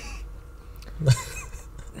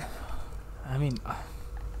 I mean,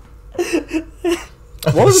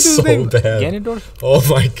 what was the so name? Bad. Ganondorf? Oh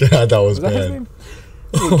my god, that was that bad. his name?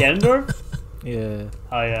 Ganondorf? Yeah.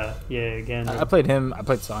 Oh yeah, Ganondorf. I played him. I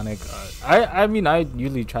played Sonic. I mean, I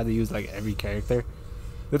usually try to use like every character.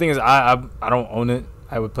 The thing is, I don't own it.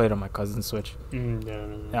 I would play it on my cousin's Switch. Yeah,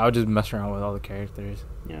 I would just mess around with all the characters.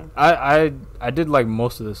 Yeah. I did like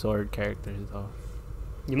most of the sword characters though.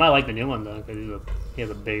 You might like the new one though, because he has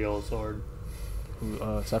a big old sword.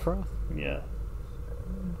 Sephiroth? Yeah.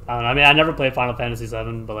 I don't know. I mean, I never played Final Fantasy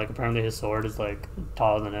VII, but like apparently his sword is like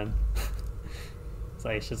taller than him.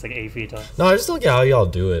 It's just like 8 feet tall. No, I just don't get how y'all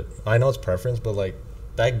do it. I know it's preference, but like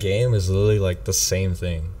that game is literally like the same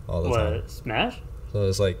thing all the time. What, Smash? So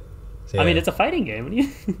it's like, yeah. I mean, it's a fighting game. What do you?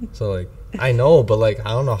 So like, I know, but like, I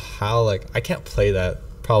don't know how. Like, I can't play that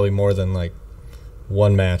probably more than like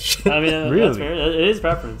one match. I mean, really? That's fair. It is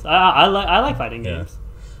preference. I like fighting games.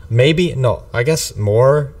 Maybe no. I guess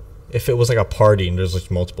more if it was like a party and there's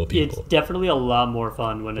like multiple people. It's definitely a lot more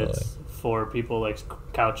fun when it's for people like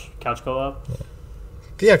couch co-op.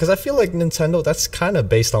 Yeah, because I feel like Nintendo, that's kind of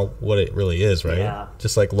based on what it really is, right? Yeah.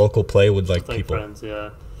 Just like local play with like people. Friends, yeah.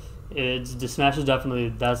 The Smash is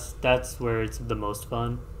definitely that's where it's the most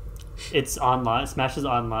fun. It's online. Smash's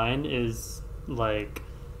online is like,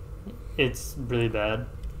 it's really bad.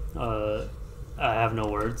 I have no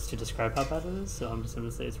words to describe how bad it is, so I'm just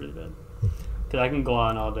gonna say it's really bad. Because I can go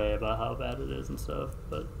on all day about how bad it is and stuff,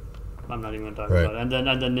 but I'm not even gonna talk about it. And then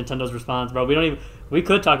Nintendo's response, bro. We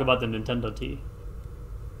could talk about the Nintendo T.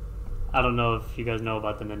 I don't know if you guys know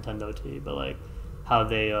about the Nintendo T, but like how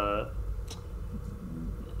they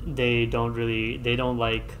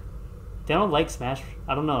don't like Smash.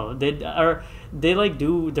 I don't know. They're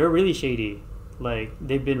really shady. Like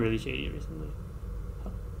they've been really shady recently.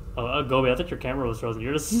 Oh, Gobe, I thought your camera was frozen.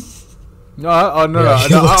 You're just no. I'm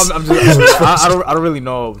just. I don't really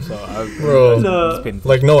know. So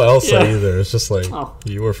like no Elsa either. It's just like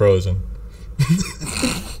you were frozen.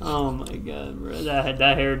 Oh my god, bro!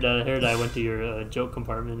 That hair dye went to your joke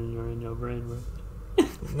compartment in your brain, bro.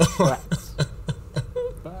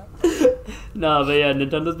 No, but yeah,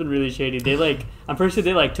 Nintendo's been really shady. I'm pretty sure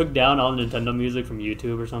they took down all Nintendo music from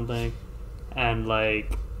YouTube or something, and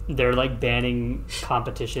they're banning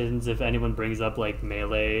competitions if anyone brings up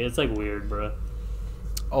Melee. It's weird, bro.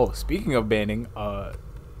 Oh, speaking of banning, I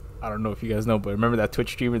don't know if you guys know, but remember that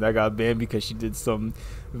Twitch streamer that got banned because she did some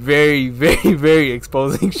very, very, very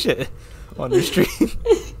exposing shit on her stream?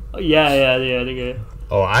 Yeah.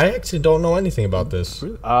 Oh, I actually don't know anything about this.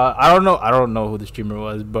 I don't know who the streamer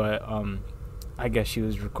was, but I guess she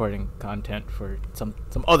was recording content for some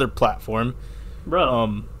other platform.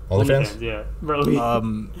 Bro. OnlyFans? Yeah. Bro.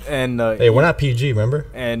 And hey, we're not PG, remember?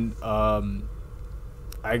 And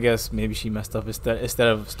I guess maybe she messed up. Instead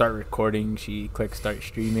of start recording, she clicked start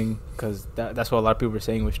streaming, because that's what a lot of people were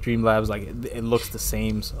saying with Streamlabs. It looks the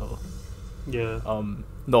same. So yeah.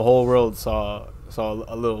 The whole world saw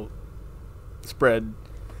a little spread.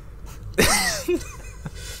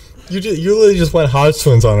 You literally just went Hodge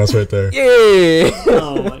Twins on us right there. Yeah.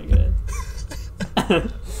 Oh my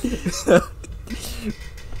god.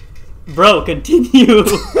 Bro, continue.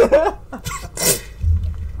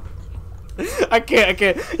 I can't.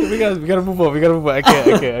 We gotta move on. I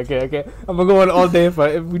can't. I'm gonna go on all day if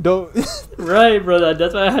we don't. Right, bro.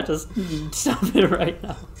 That's why I have to stop it right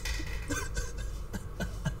now.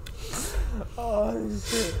 Oh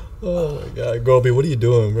shit. Oh my god, Gobe, what are you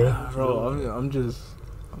doing, bro? Bro, I'm just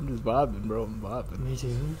bobbing, bro. I'm bobbing. Me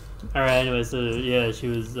too. All right. Anyway, so yeah, she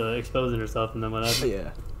was exposing herself, and then what happened?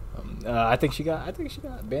 Yeah. I think she got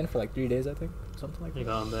banned for like 3 days. I think something like that. They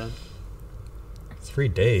got him banned. 3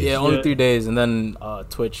 days. Yeah, only 3 days, and then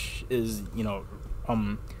Twitch is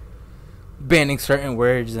banning certain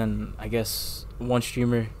words, and I guess one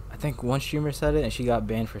streamer said it, and she got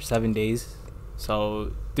banned for 7 days.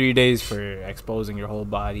 So 3 days for exposing your whole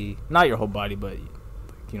body, not your whole body, but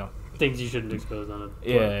things you shouldn't expose on it.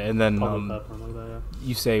 Yeah, and then platform like that, yeah.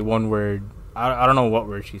 You say one word. I don't know what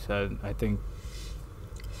word she said. I think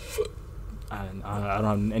I don't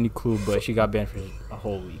have any clue, but she got banned for a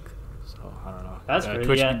whole week. So I don't know. That's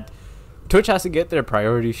crazy. Twitch has to get their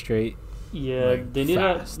priorities straight. Yeah, they need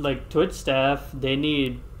Twitch staff. They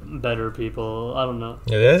need better people. I don't know.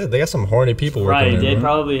 Yeah, they got some horny people working there. They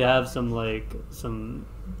probably have some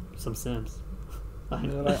simps. Like,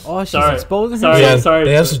 oh, she's exposing her. Sorry.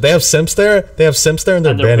 They have simps there. They have simps there, and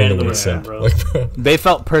they're banning the word simp. Bro. They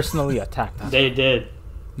felt personally attacked. They did.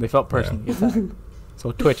 They felt personally attacked.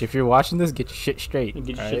 So Twitch, if you're watching this, get your shit straight.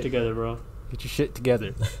 Get your shit together, bro. Get your shit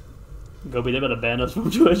together. Gobe, they better ban us from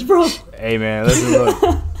Twitch, bro. Hey man, listen,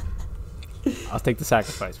 look. I'll take the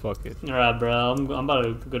sacrifice. Fuck it. All right, bro. I'm about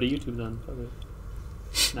to go to YouTube then. Fuck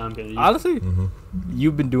it. Now I'm getting honestly,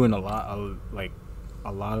 you've been doing a lot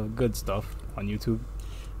of good stuff on YouTube.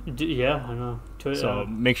 Yeah, I know. So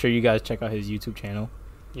make sure you guys check out his YouTube channel.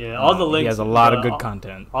 Yeah, all the links. He has a lot of good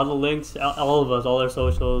content. All the links, all of us, all our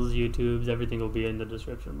socials, YouTubes, everything will be in the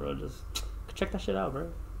description, bro. Just check that shit out, bro.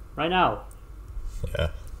 Right now.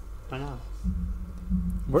 Yeah. Right now.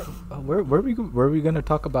 Were we gonna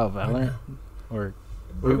talk about Valorant, or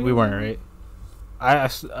we weren't, right?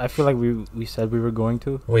 I feel like we said we were going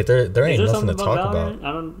to. Wait, there ain't nothing to talk about.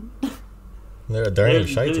 I don't. There ain't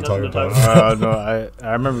shit to talk about. No, I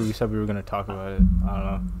remember we said we were gonna talk about it. I don't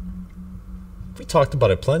know. We talked about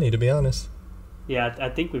it plenty, to be honest. Yeah, I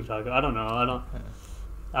think we've talked. I don't know.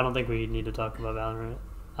 I don't think we need to talk about Valorant.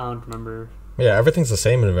 I don't remember. Yeah, everything's the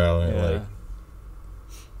same in Valorant. Yeah. Like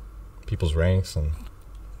people's ranks and.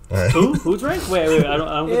 Right. Who's ranked? Wait, I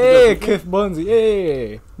don't get the Cliff Bunzy.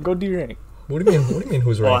 Hey, go D rank. What do you mean?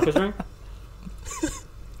 Who's ranked? Aka's rank?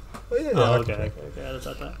 Yeah, okay. That's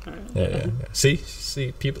not that. All right. Yeah.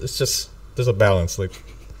 See, people. It's just there's a balance. Like,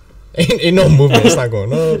 ain't no movement. It's not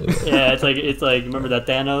going up. Yeah, it's like remember that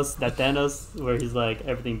Thanos where he's like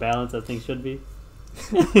everything balanced as things should be.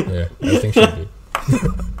 Yeah, everything should be.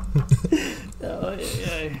 Oh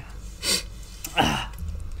yeah.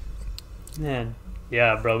 Man.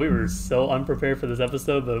 Yeah, bro, we were so unprepared for this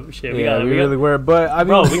episode, but shit, we really were. But I mean,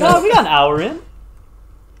 bro, we got an hour in.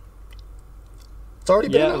 It's already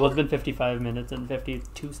been. Yeah, it's been 55 minutes and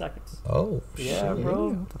 52 seconds. Oh, yeah, shit.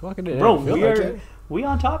 bro. Bro, we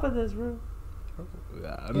on top of this, bro.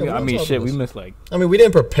 I mean, shit, we missed like. I mean, we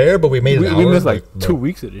didn't prepare, but we made it. We missed like 2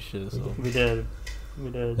 weeks of this shit. So. We did.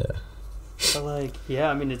 Yeah. But like, yeah,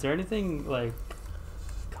 I mean, is there anything like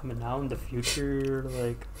coming out in the future?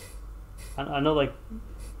 Like, I know like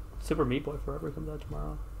Super Meat Boy Forever comes out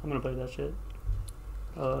tomorrow. I'm gonna play that shit.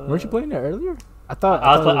 Weren't you playing that earlier? I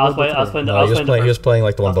He was playing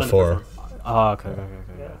like the one before. Oh, okay.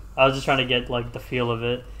 Yeah. I was just trying to get like the feel of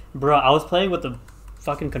it, bro. I was playing with the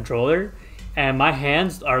fucking controller, and my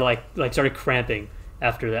hands are like started cramping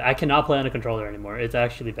after that. I cannot play on a controller anymore. It's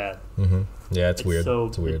actually bad. Mm-hmm. Yeah, it's weird.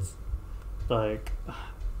 It's weird. It's like,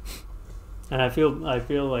 and I feel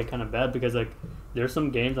like kind of bad because like there's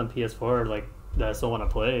some games on PS4 like that I still want to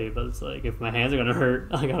play, but it's like if my hands are gonna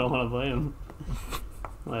hurt, like I don't want to play them.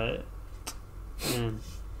 Like, man.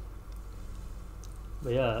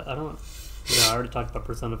 But yeah, I already talked about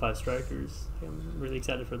Persona 5 Strikers. I'm really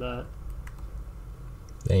excited for that.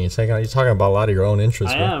 Dang, you're talking about a lot of your own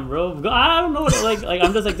interests. I am, bro. I don't know what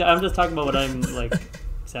I'm just talking about what I'm like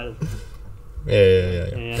excited for.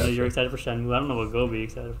 Yeah. And I know you're excited for Shenmue. I don't know what Gobe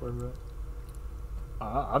excited for, bro.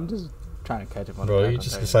 I'm just trying to catch up on. Bro, you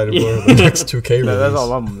just excited for the next 2K release. That's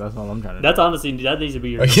all I'm trying to. That's honestly that needs to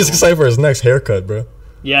be your. He's excited for his next haircut, bro.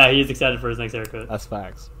 Yeah, he's excited for his next haircut. That's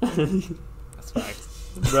facts. That's facts.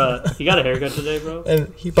 Bro, he got a haircut today, bro.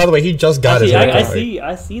 And by the way, he just got his haircut.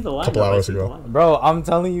 I see the line. A couple hours ago. Bro, I'm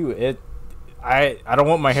telling you, I don't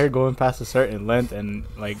want my hair going past a certain length, and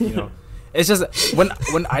like it's just when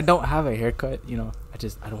I don't have a haircut,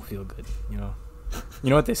 I don't feel good, You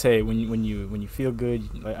know what they say when you feel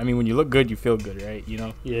good, when you look good, you feel good, right?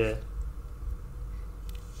 Yeah.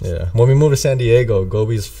 Yeah. When we move to San Diego,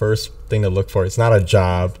 Gobe's first thing to look for, it's not a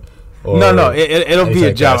job. No, it'll be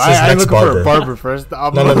a job. I'm looking for a barber first.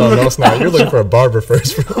 No, it's not. You're looking for a barber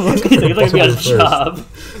first. You're looking for a job.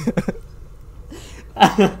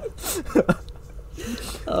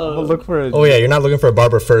 Look for Oh yeah, you're not looking for a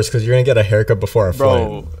barber first because you're gonna get a haircut before a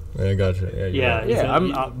flight. Yeah, I got you.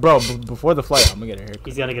 Yeah. Before the flight, I'm gonna get a haircut.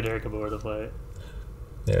 He's gonna get a haircut before the flight.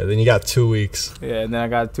 Yeah, then you got 2 weeks. Yeah, and then I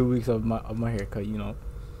got 2 weeks of my haircut. You know.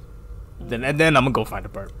 Then I'm gonna go find a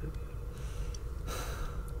barber.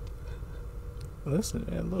 Listen,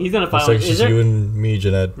 man, look. He's gonna find. It's like just you and me,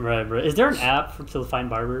 Jeanette. Right. Is there an app to find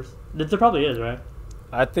barbers? There probably is, right?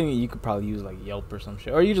 I think you could probably use like Yelp or some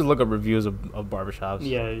shit, or you just look up reviews of barbershops.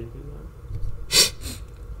 Yeah.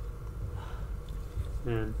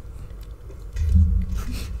 Man.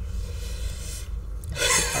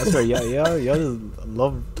 I swear, y'all just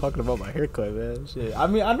love talking about my haircut, man. Shit. I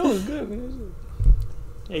mean, I know it's good, man.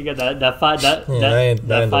 Hey, you got that five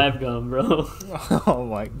gum, bro. Oh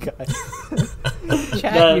my god.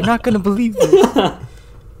 Chad, you're not gonna believe this.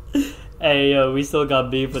 Hey, we still got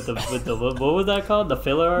beef with the what was that called? The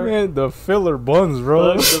filler arc? Man, the filler buns,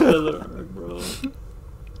 bro. Fuck the filler arc, bro.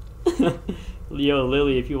 Yo,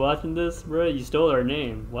 Lily, if you're watching this, bro, you stole our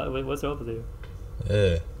name. What's up with you?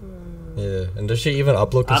 Yeah. And does she even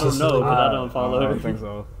upload consistently? I don't know, but I don't follow her. I don't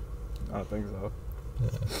think so.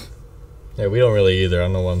 Yeah, we don't really either. I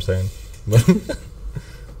don't know what I'm saying.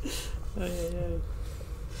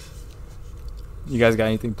 You guys got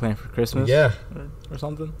anything planned for Christmas? Yeah. Or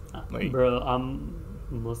something? Bro, I'm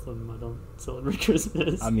Muslim. I don't celebrate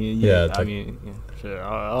Christmas. I mean, yeah. Sure.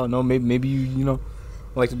 I don't know. Maybe you know,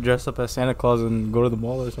 like to dress up as Santa Claus and go to the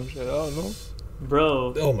mall or some shit. I don't know.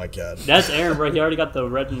 Bro. Oh my god. That's Aaron, bro. He already got the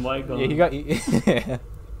red and white going. Yeah, he got.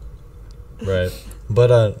 Right.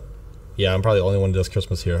 But yeah, I'm probably the only one who does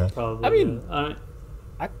Christmas here, huh? Probably. I mean, yeah.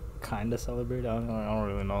 I kind of celebrate. I don't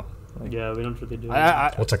really know. Like, yeah, we don't really do.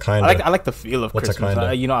 What's a kind of? I like the feel of Christmas.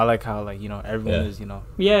 I like how everyone is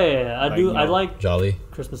Yeah. I like jolly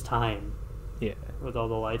Christmas time. Yeah. With all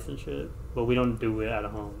the lights and shit, but we don't do it at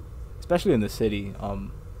home. Especially in the city. I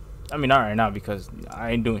mean, not right now because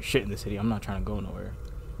I ain't doing shit in the city. I'm not trying to go nowhere.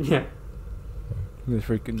 Yeah.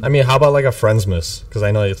 I mean, how about like a Friendsmas? Because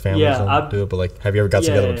I know your family don't do it, but like, have you ever got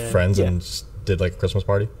together with friends and just did like a Christmas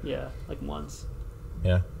party? Yeah, like once.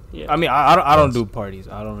 Yeah. Yeah. I mean, I don't do parties.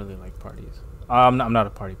 I don't really like parties. I'm not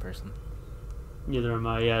a party person. Neither am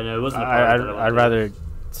I. Yeah, no, it wasn't a party. I'd rather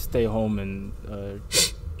stay home and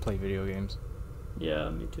play video games.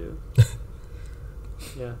 Yeah, me too.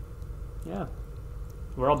 Yeah.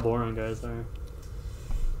 We're all boring guys there.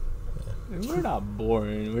 We're not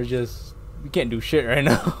boring. We can't do shit right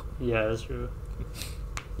now. Yeah, that's true.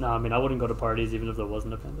 No, I mean, I wouldn't go to parties even if there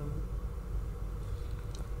wasn't a pandemic.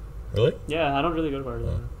 Really? Yeah, I don't really go to parties.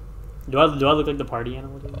 Do I look like the party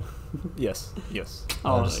animal? Yes.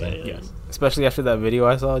 Oh, yes. Especially after that video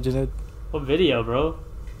I saw, Janet. What video, bro?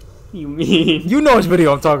 You mean? You know which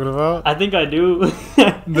video I'm talking about. I think I do.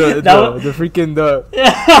 the freaking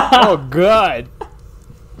oh god.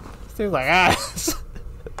 Seems like ass.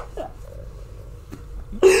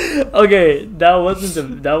 Okay, that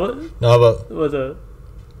wasn't that was. No, but was a.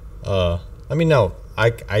 I mean, no.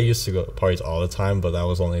 I used to go to parties all the time, but that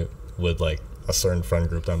was only with like a certain friend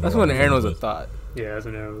group. That's when Aaron was a thought. Yeah, that's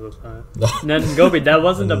when Aaron was a thought. No. And then Gobe, that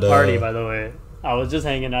wasn't a party, by the way. I was just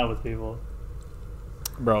hanging out with people.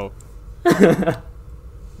 Bro.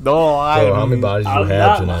 No, how many bodies you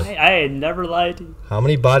have, Jeanette? I had never lied to you. How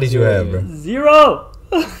many bodies you have, bro? 0.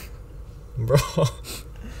 Bro. Oh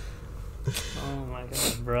my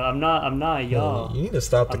god, bro. I'm not y'all. You need to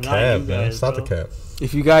stop the cap, man. Stop the cap.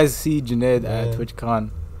 If you guys see Junaid at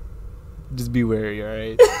TwitchCon, just be wary,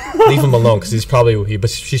 alright? Leave him alone, because she's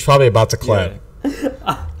probably about to clap.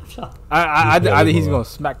 Yeah. Either he's gonna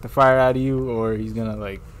smack the fire out of you, or he's gonna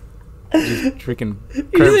like just freaking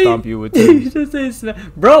curb stomp you with you just say smack.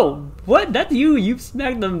 Bro, what? That's you. You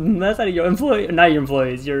smacked the mess out of your employee. Not your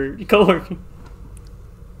employees, your coworkers.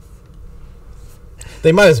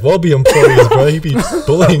 They might as well be employees, bro. You'd be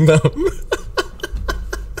bullying them.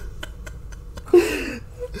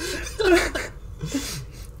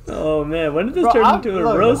 Oh man, when did this turn into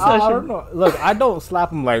a roast session? I don't know. Look, I don't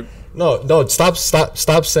slap him like. No, stop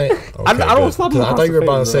saying. Okay, I don't slap him. I thought you were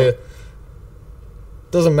about to say it.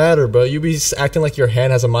 Doesn't matter, bro. You be acting like your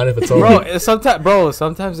hand has a mind of its own.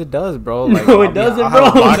 Sometimes it does, bro. Like, no, it doesn't,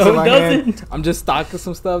 bro. No, it doesn't. I'm just stalking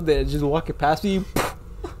some stuff that just walking past me.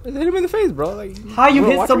 Hit him in the face, bro. Like, how you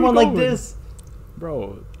hit someone like this,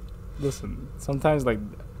 bro? Listen, sometimes like.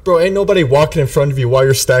 Bro, ain't nobody walking in front of you while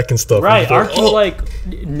you're stacking stuff. Right? Aren't you like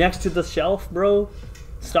next to the shelf, bro?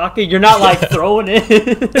 Stocking? You're not like throwing it.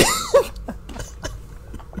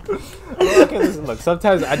 Okay, listen, look.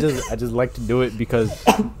 Sometimes I just like to do it because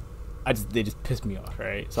they just piss me off,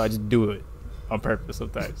 right? So I just do it on purpose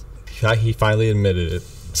sometimes. He finally admitted it.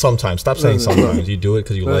 Sometimes. Stop saying sometimes. You do it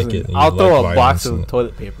because you like it. I'll throw a box of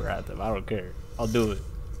toilet paper at them. I don't care. I'll do it.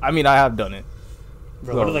 I mean, I have done it.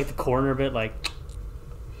 Bro, what is like the corner bit like?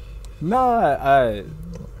 Nah,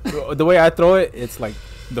 the way I throw it, it's like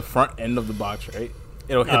the front end of the box, right?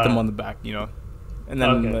 It'll hit them on the back, you know? And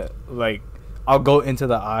then, like, I'll go into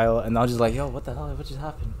the aisle, and I'll just like, yo, what the hell? What just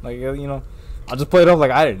happened? Like, you know, I'll just play it off like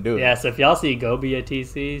I didn't do it. Yeah, so if y'all see Gobe at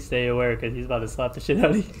TC, stay aware, because he's about to slap the shit out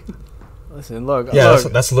of you. Listen, look. Yeah,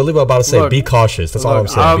 that's literally what I'm about to say. Look, be cautious. That's all I'm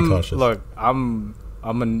saying. Be cautious. Look, I'm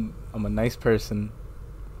a nice person.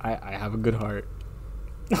 I have a good heart.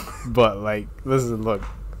 But, like, listen, look.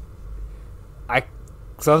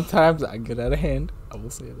 Sometimes I get out of hand. I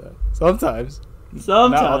will say that. Sometimes.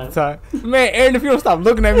 Not all the time. Man, Aaron, if you don't stop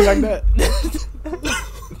looking at me like that.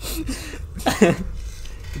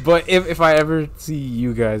 But if I ever see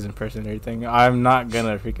you guys in person and everything, I'm not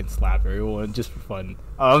gonna freaking slap everyone just for fun.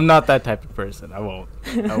 I'm not that type of person. I won't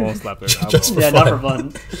slap everyone. Not for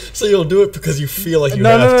fun. So you'll do it because you feel like you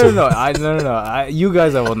have to. No. You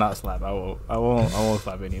guys, I will not slap. I won't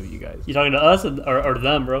slap any of you guys. You talking to us or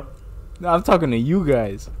them, bro? No, I'm talking to you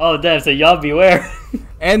guys. Oh, damn! So y'all beware.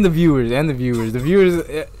 And the viewers. The viewers,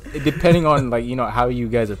 depending on, like, you know, how you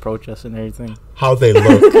guys approach us and everything. How they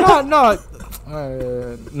look.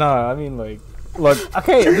 No, I mean, like, look,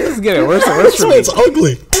 okay, this is getting worse and worse for me. It's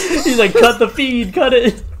ugly. He's like, cut the feed, cut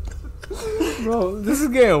it. Bro, this is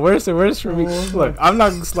getting worse and worse for me. Look, I'm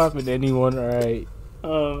not slapping anyone, alright?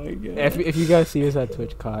 Oh, my God. If you guys see us at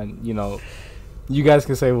TwitchCon, you know, you guys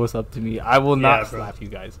can say what's up to me. I will not slap you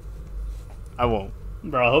guys. I won't.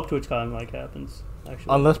 Bro, I hope TwitchCon, like, happens,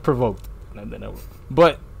 actually. Unless provoked. And then I will.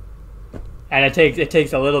 But. And it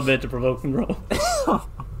takes a little bit to provoke him, bro.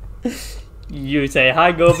 You say,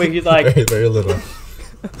 hi, Gobe, he's like... Very, very little.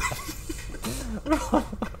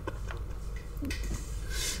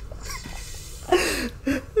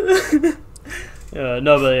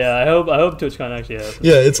 No, but yeah, I hope TwitchCon actually happens.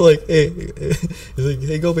 Yeah, it's like, he's like,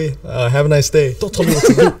 hey, Gobe, have a nice day. Don't tell me what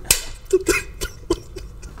to do.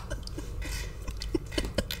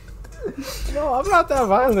 No, I'm not that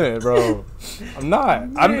violent, bro. I'm not.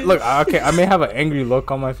 I may have an angry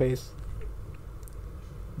look on my face,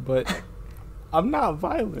 but I'm not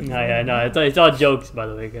violent. No, it's all jokes, by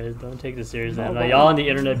the way, guys. Don't take this seriously. No, y'all on the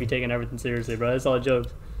internet be taking everything seriously, bro. It's all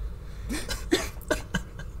jokes.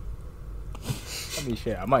 I mean,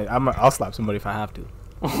 shit. I'll slap somebody if I have to.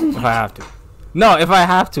 If I have to. No, if I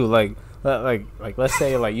have to, like let's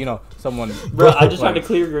say, like, you know, someone. Bro, I just tried to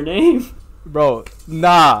clear your name. Bro,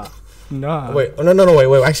 nah. Wait, no,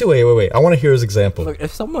 wait. Actually, wait. I want to hear his example. Look,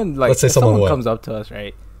 if someone, like, let's say someone comes up to us,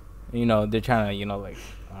 right? You know, they're trying to, you know, like,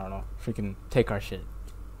 I don't know, freaking take our shit.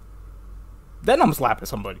 Then I'm slapping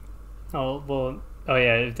somebody. Oh, well,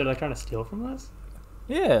 yeah, if they're, like, trying to steal from us?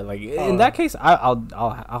 Yeah, like, in that case, I'll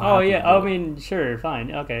oh, yeah, I mean, sure,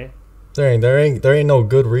 fine, okay. There ain't no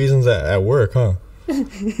good reasons at work, huh?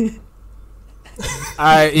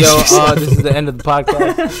 Alright, this is the end of the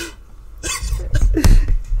podcast.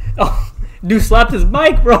 Oh, dude slapped his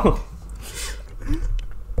mic, bro.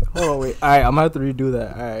 Hold on, wait. Alright, I'm gonna have to redo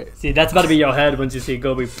that. Alright. See, that's about to be your head once you see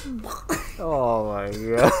Gobe. Oh my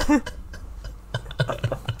god.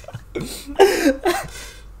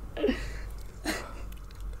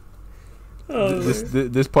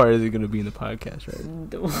 This part isn't gonna be in the podcast, right?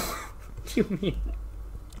 What do you mean?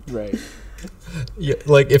 Right. Yeah,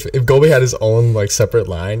 like if Gobe had his own, like, separate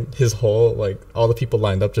line, his whole, like, all the people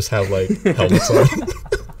lined up just have, like, helmets on.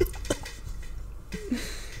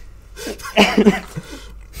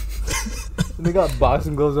 They got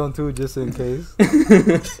boxing gloves on too, just in case.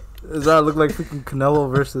 Does that look like freaking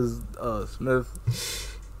Canelo versus Smith?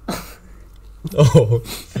 Oh,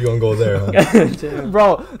 you gonna go there, huh?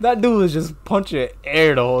 Bro, that dude was just punching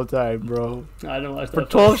air the whole time, bro. I don't watch for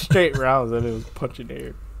 12 straight rounds, and it was punching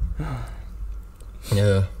air.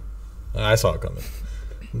 Yeah, I saw it coming.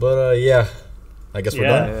 But yeah, I guess we're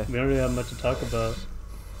done. Yeah, we don't really have much to talk about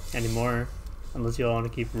anymore. Unless y'all want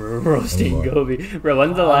to keep roasting Gobe. Bro,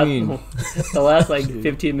 when's the last like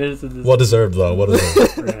 15 minutes of this? Well deserved, though. What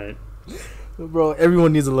deserved. Right. Bro,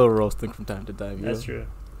 everyone needs a little roasting from time to time. That's true.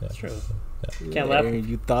 That's true. Yeah. Can't laugh.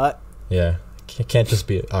 You thought? Yeah. Can't just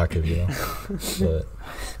be Akiv, you know. But,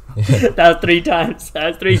 yeah. That was 3 times. That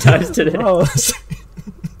was 3 times today.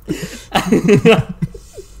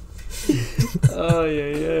 Oh,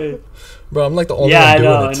 yeah. Bro, I'm like the only one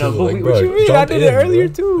doing it too. I know. Like, what you mean? I did it earlier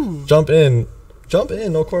too. Jump in Jump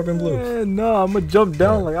in, no Corbin Blue. Man, no, I'm gonna jump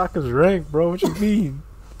down like Aka's rank, bro. What you mean?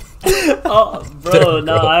 Oh, bro,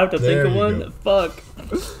 now I have to think of one. Go. Fuck.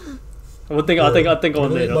 I'll think of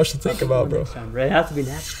one later. Much to think about, bro. It has to be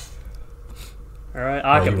natural. All right,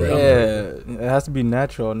 Aka. Yeah, it has to be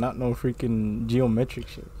natural, not no freaking geometric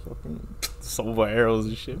shit. Fucking Sova arrows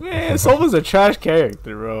and shit. Man, Sova's a trash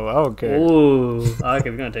character, bro. I don't care. Ooh, Aka,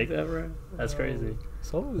 we're gonna take that, bro. That's crazy.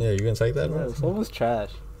 Sova's, Yeah, you gonna take that, bro? Yeah, Sova's trash.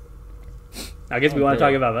 I guess we want to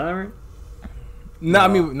talk about Valorant. No, I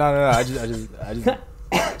mean, no. I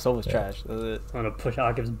just. Sova's trash. That's it. I'm gonna push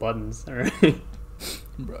Aka's buttons. All right.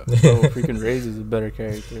 Bro, freaking Raze is a better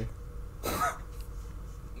character.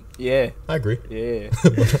 Yeah. I agree. Yeah.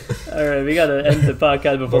 All right, we gotta end the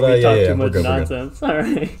podcast before we talk too much nonsense. All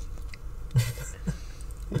right.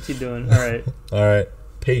 What's he doing? All right. All right.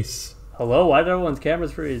 Peace. Hello. Why did everyone's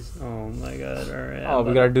cameras freeze? Oh my god. All right. Oh,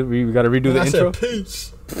 we gotta redo the intro.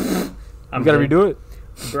 Peace. We gotta redo it,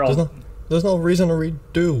 bro. There's no reason to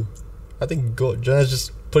redo. I think Jenna's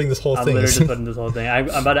just putting this whole thing. I'm literally just putting this whole thing. I'm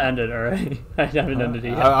about to end it. All right. I haven't ended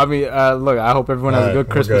it yet. I mean, look. I hope everyone has a good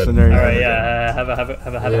Christmas and all right. Yeah. Have a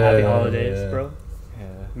happy holidays, bro. Yeah.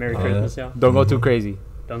 Merry Christmas, y'all. Don't go too crazy.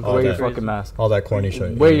 Don't go wear too your crazy. fucking mask. All that corny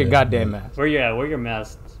shit. Wear your goddamn mask. Where you at? Wear your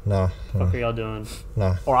mask. Nah. What are y'all doing?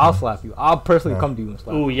 Nah. Or I'll slap you. I'll personally come to you and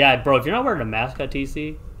slap you. Ooh, yeah, bro. If you're not wearing a mask at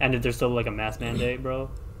TC, and if there's still like a mask mandate, bro,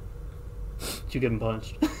 you getting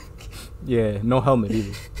punched. Yeah, no helmet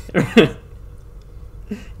either.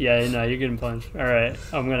 Yeah, no, you're getting punched. All right,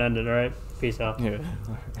 I'm gonna end it. All right, peace out. Yeah.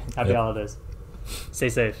 Happy holidays. Stay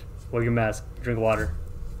safe. Wear your mask. Drink water.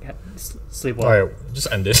 Sleep well. All right,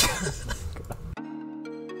 just end it.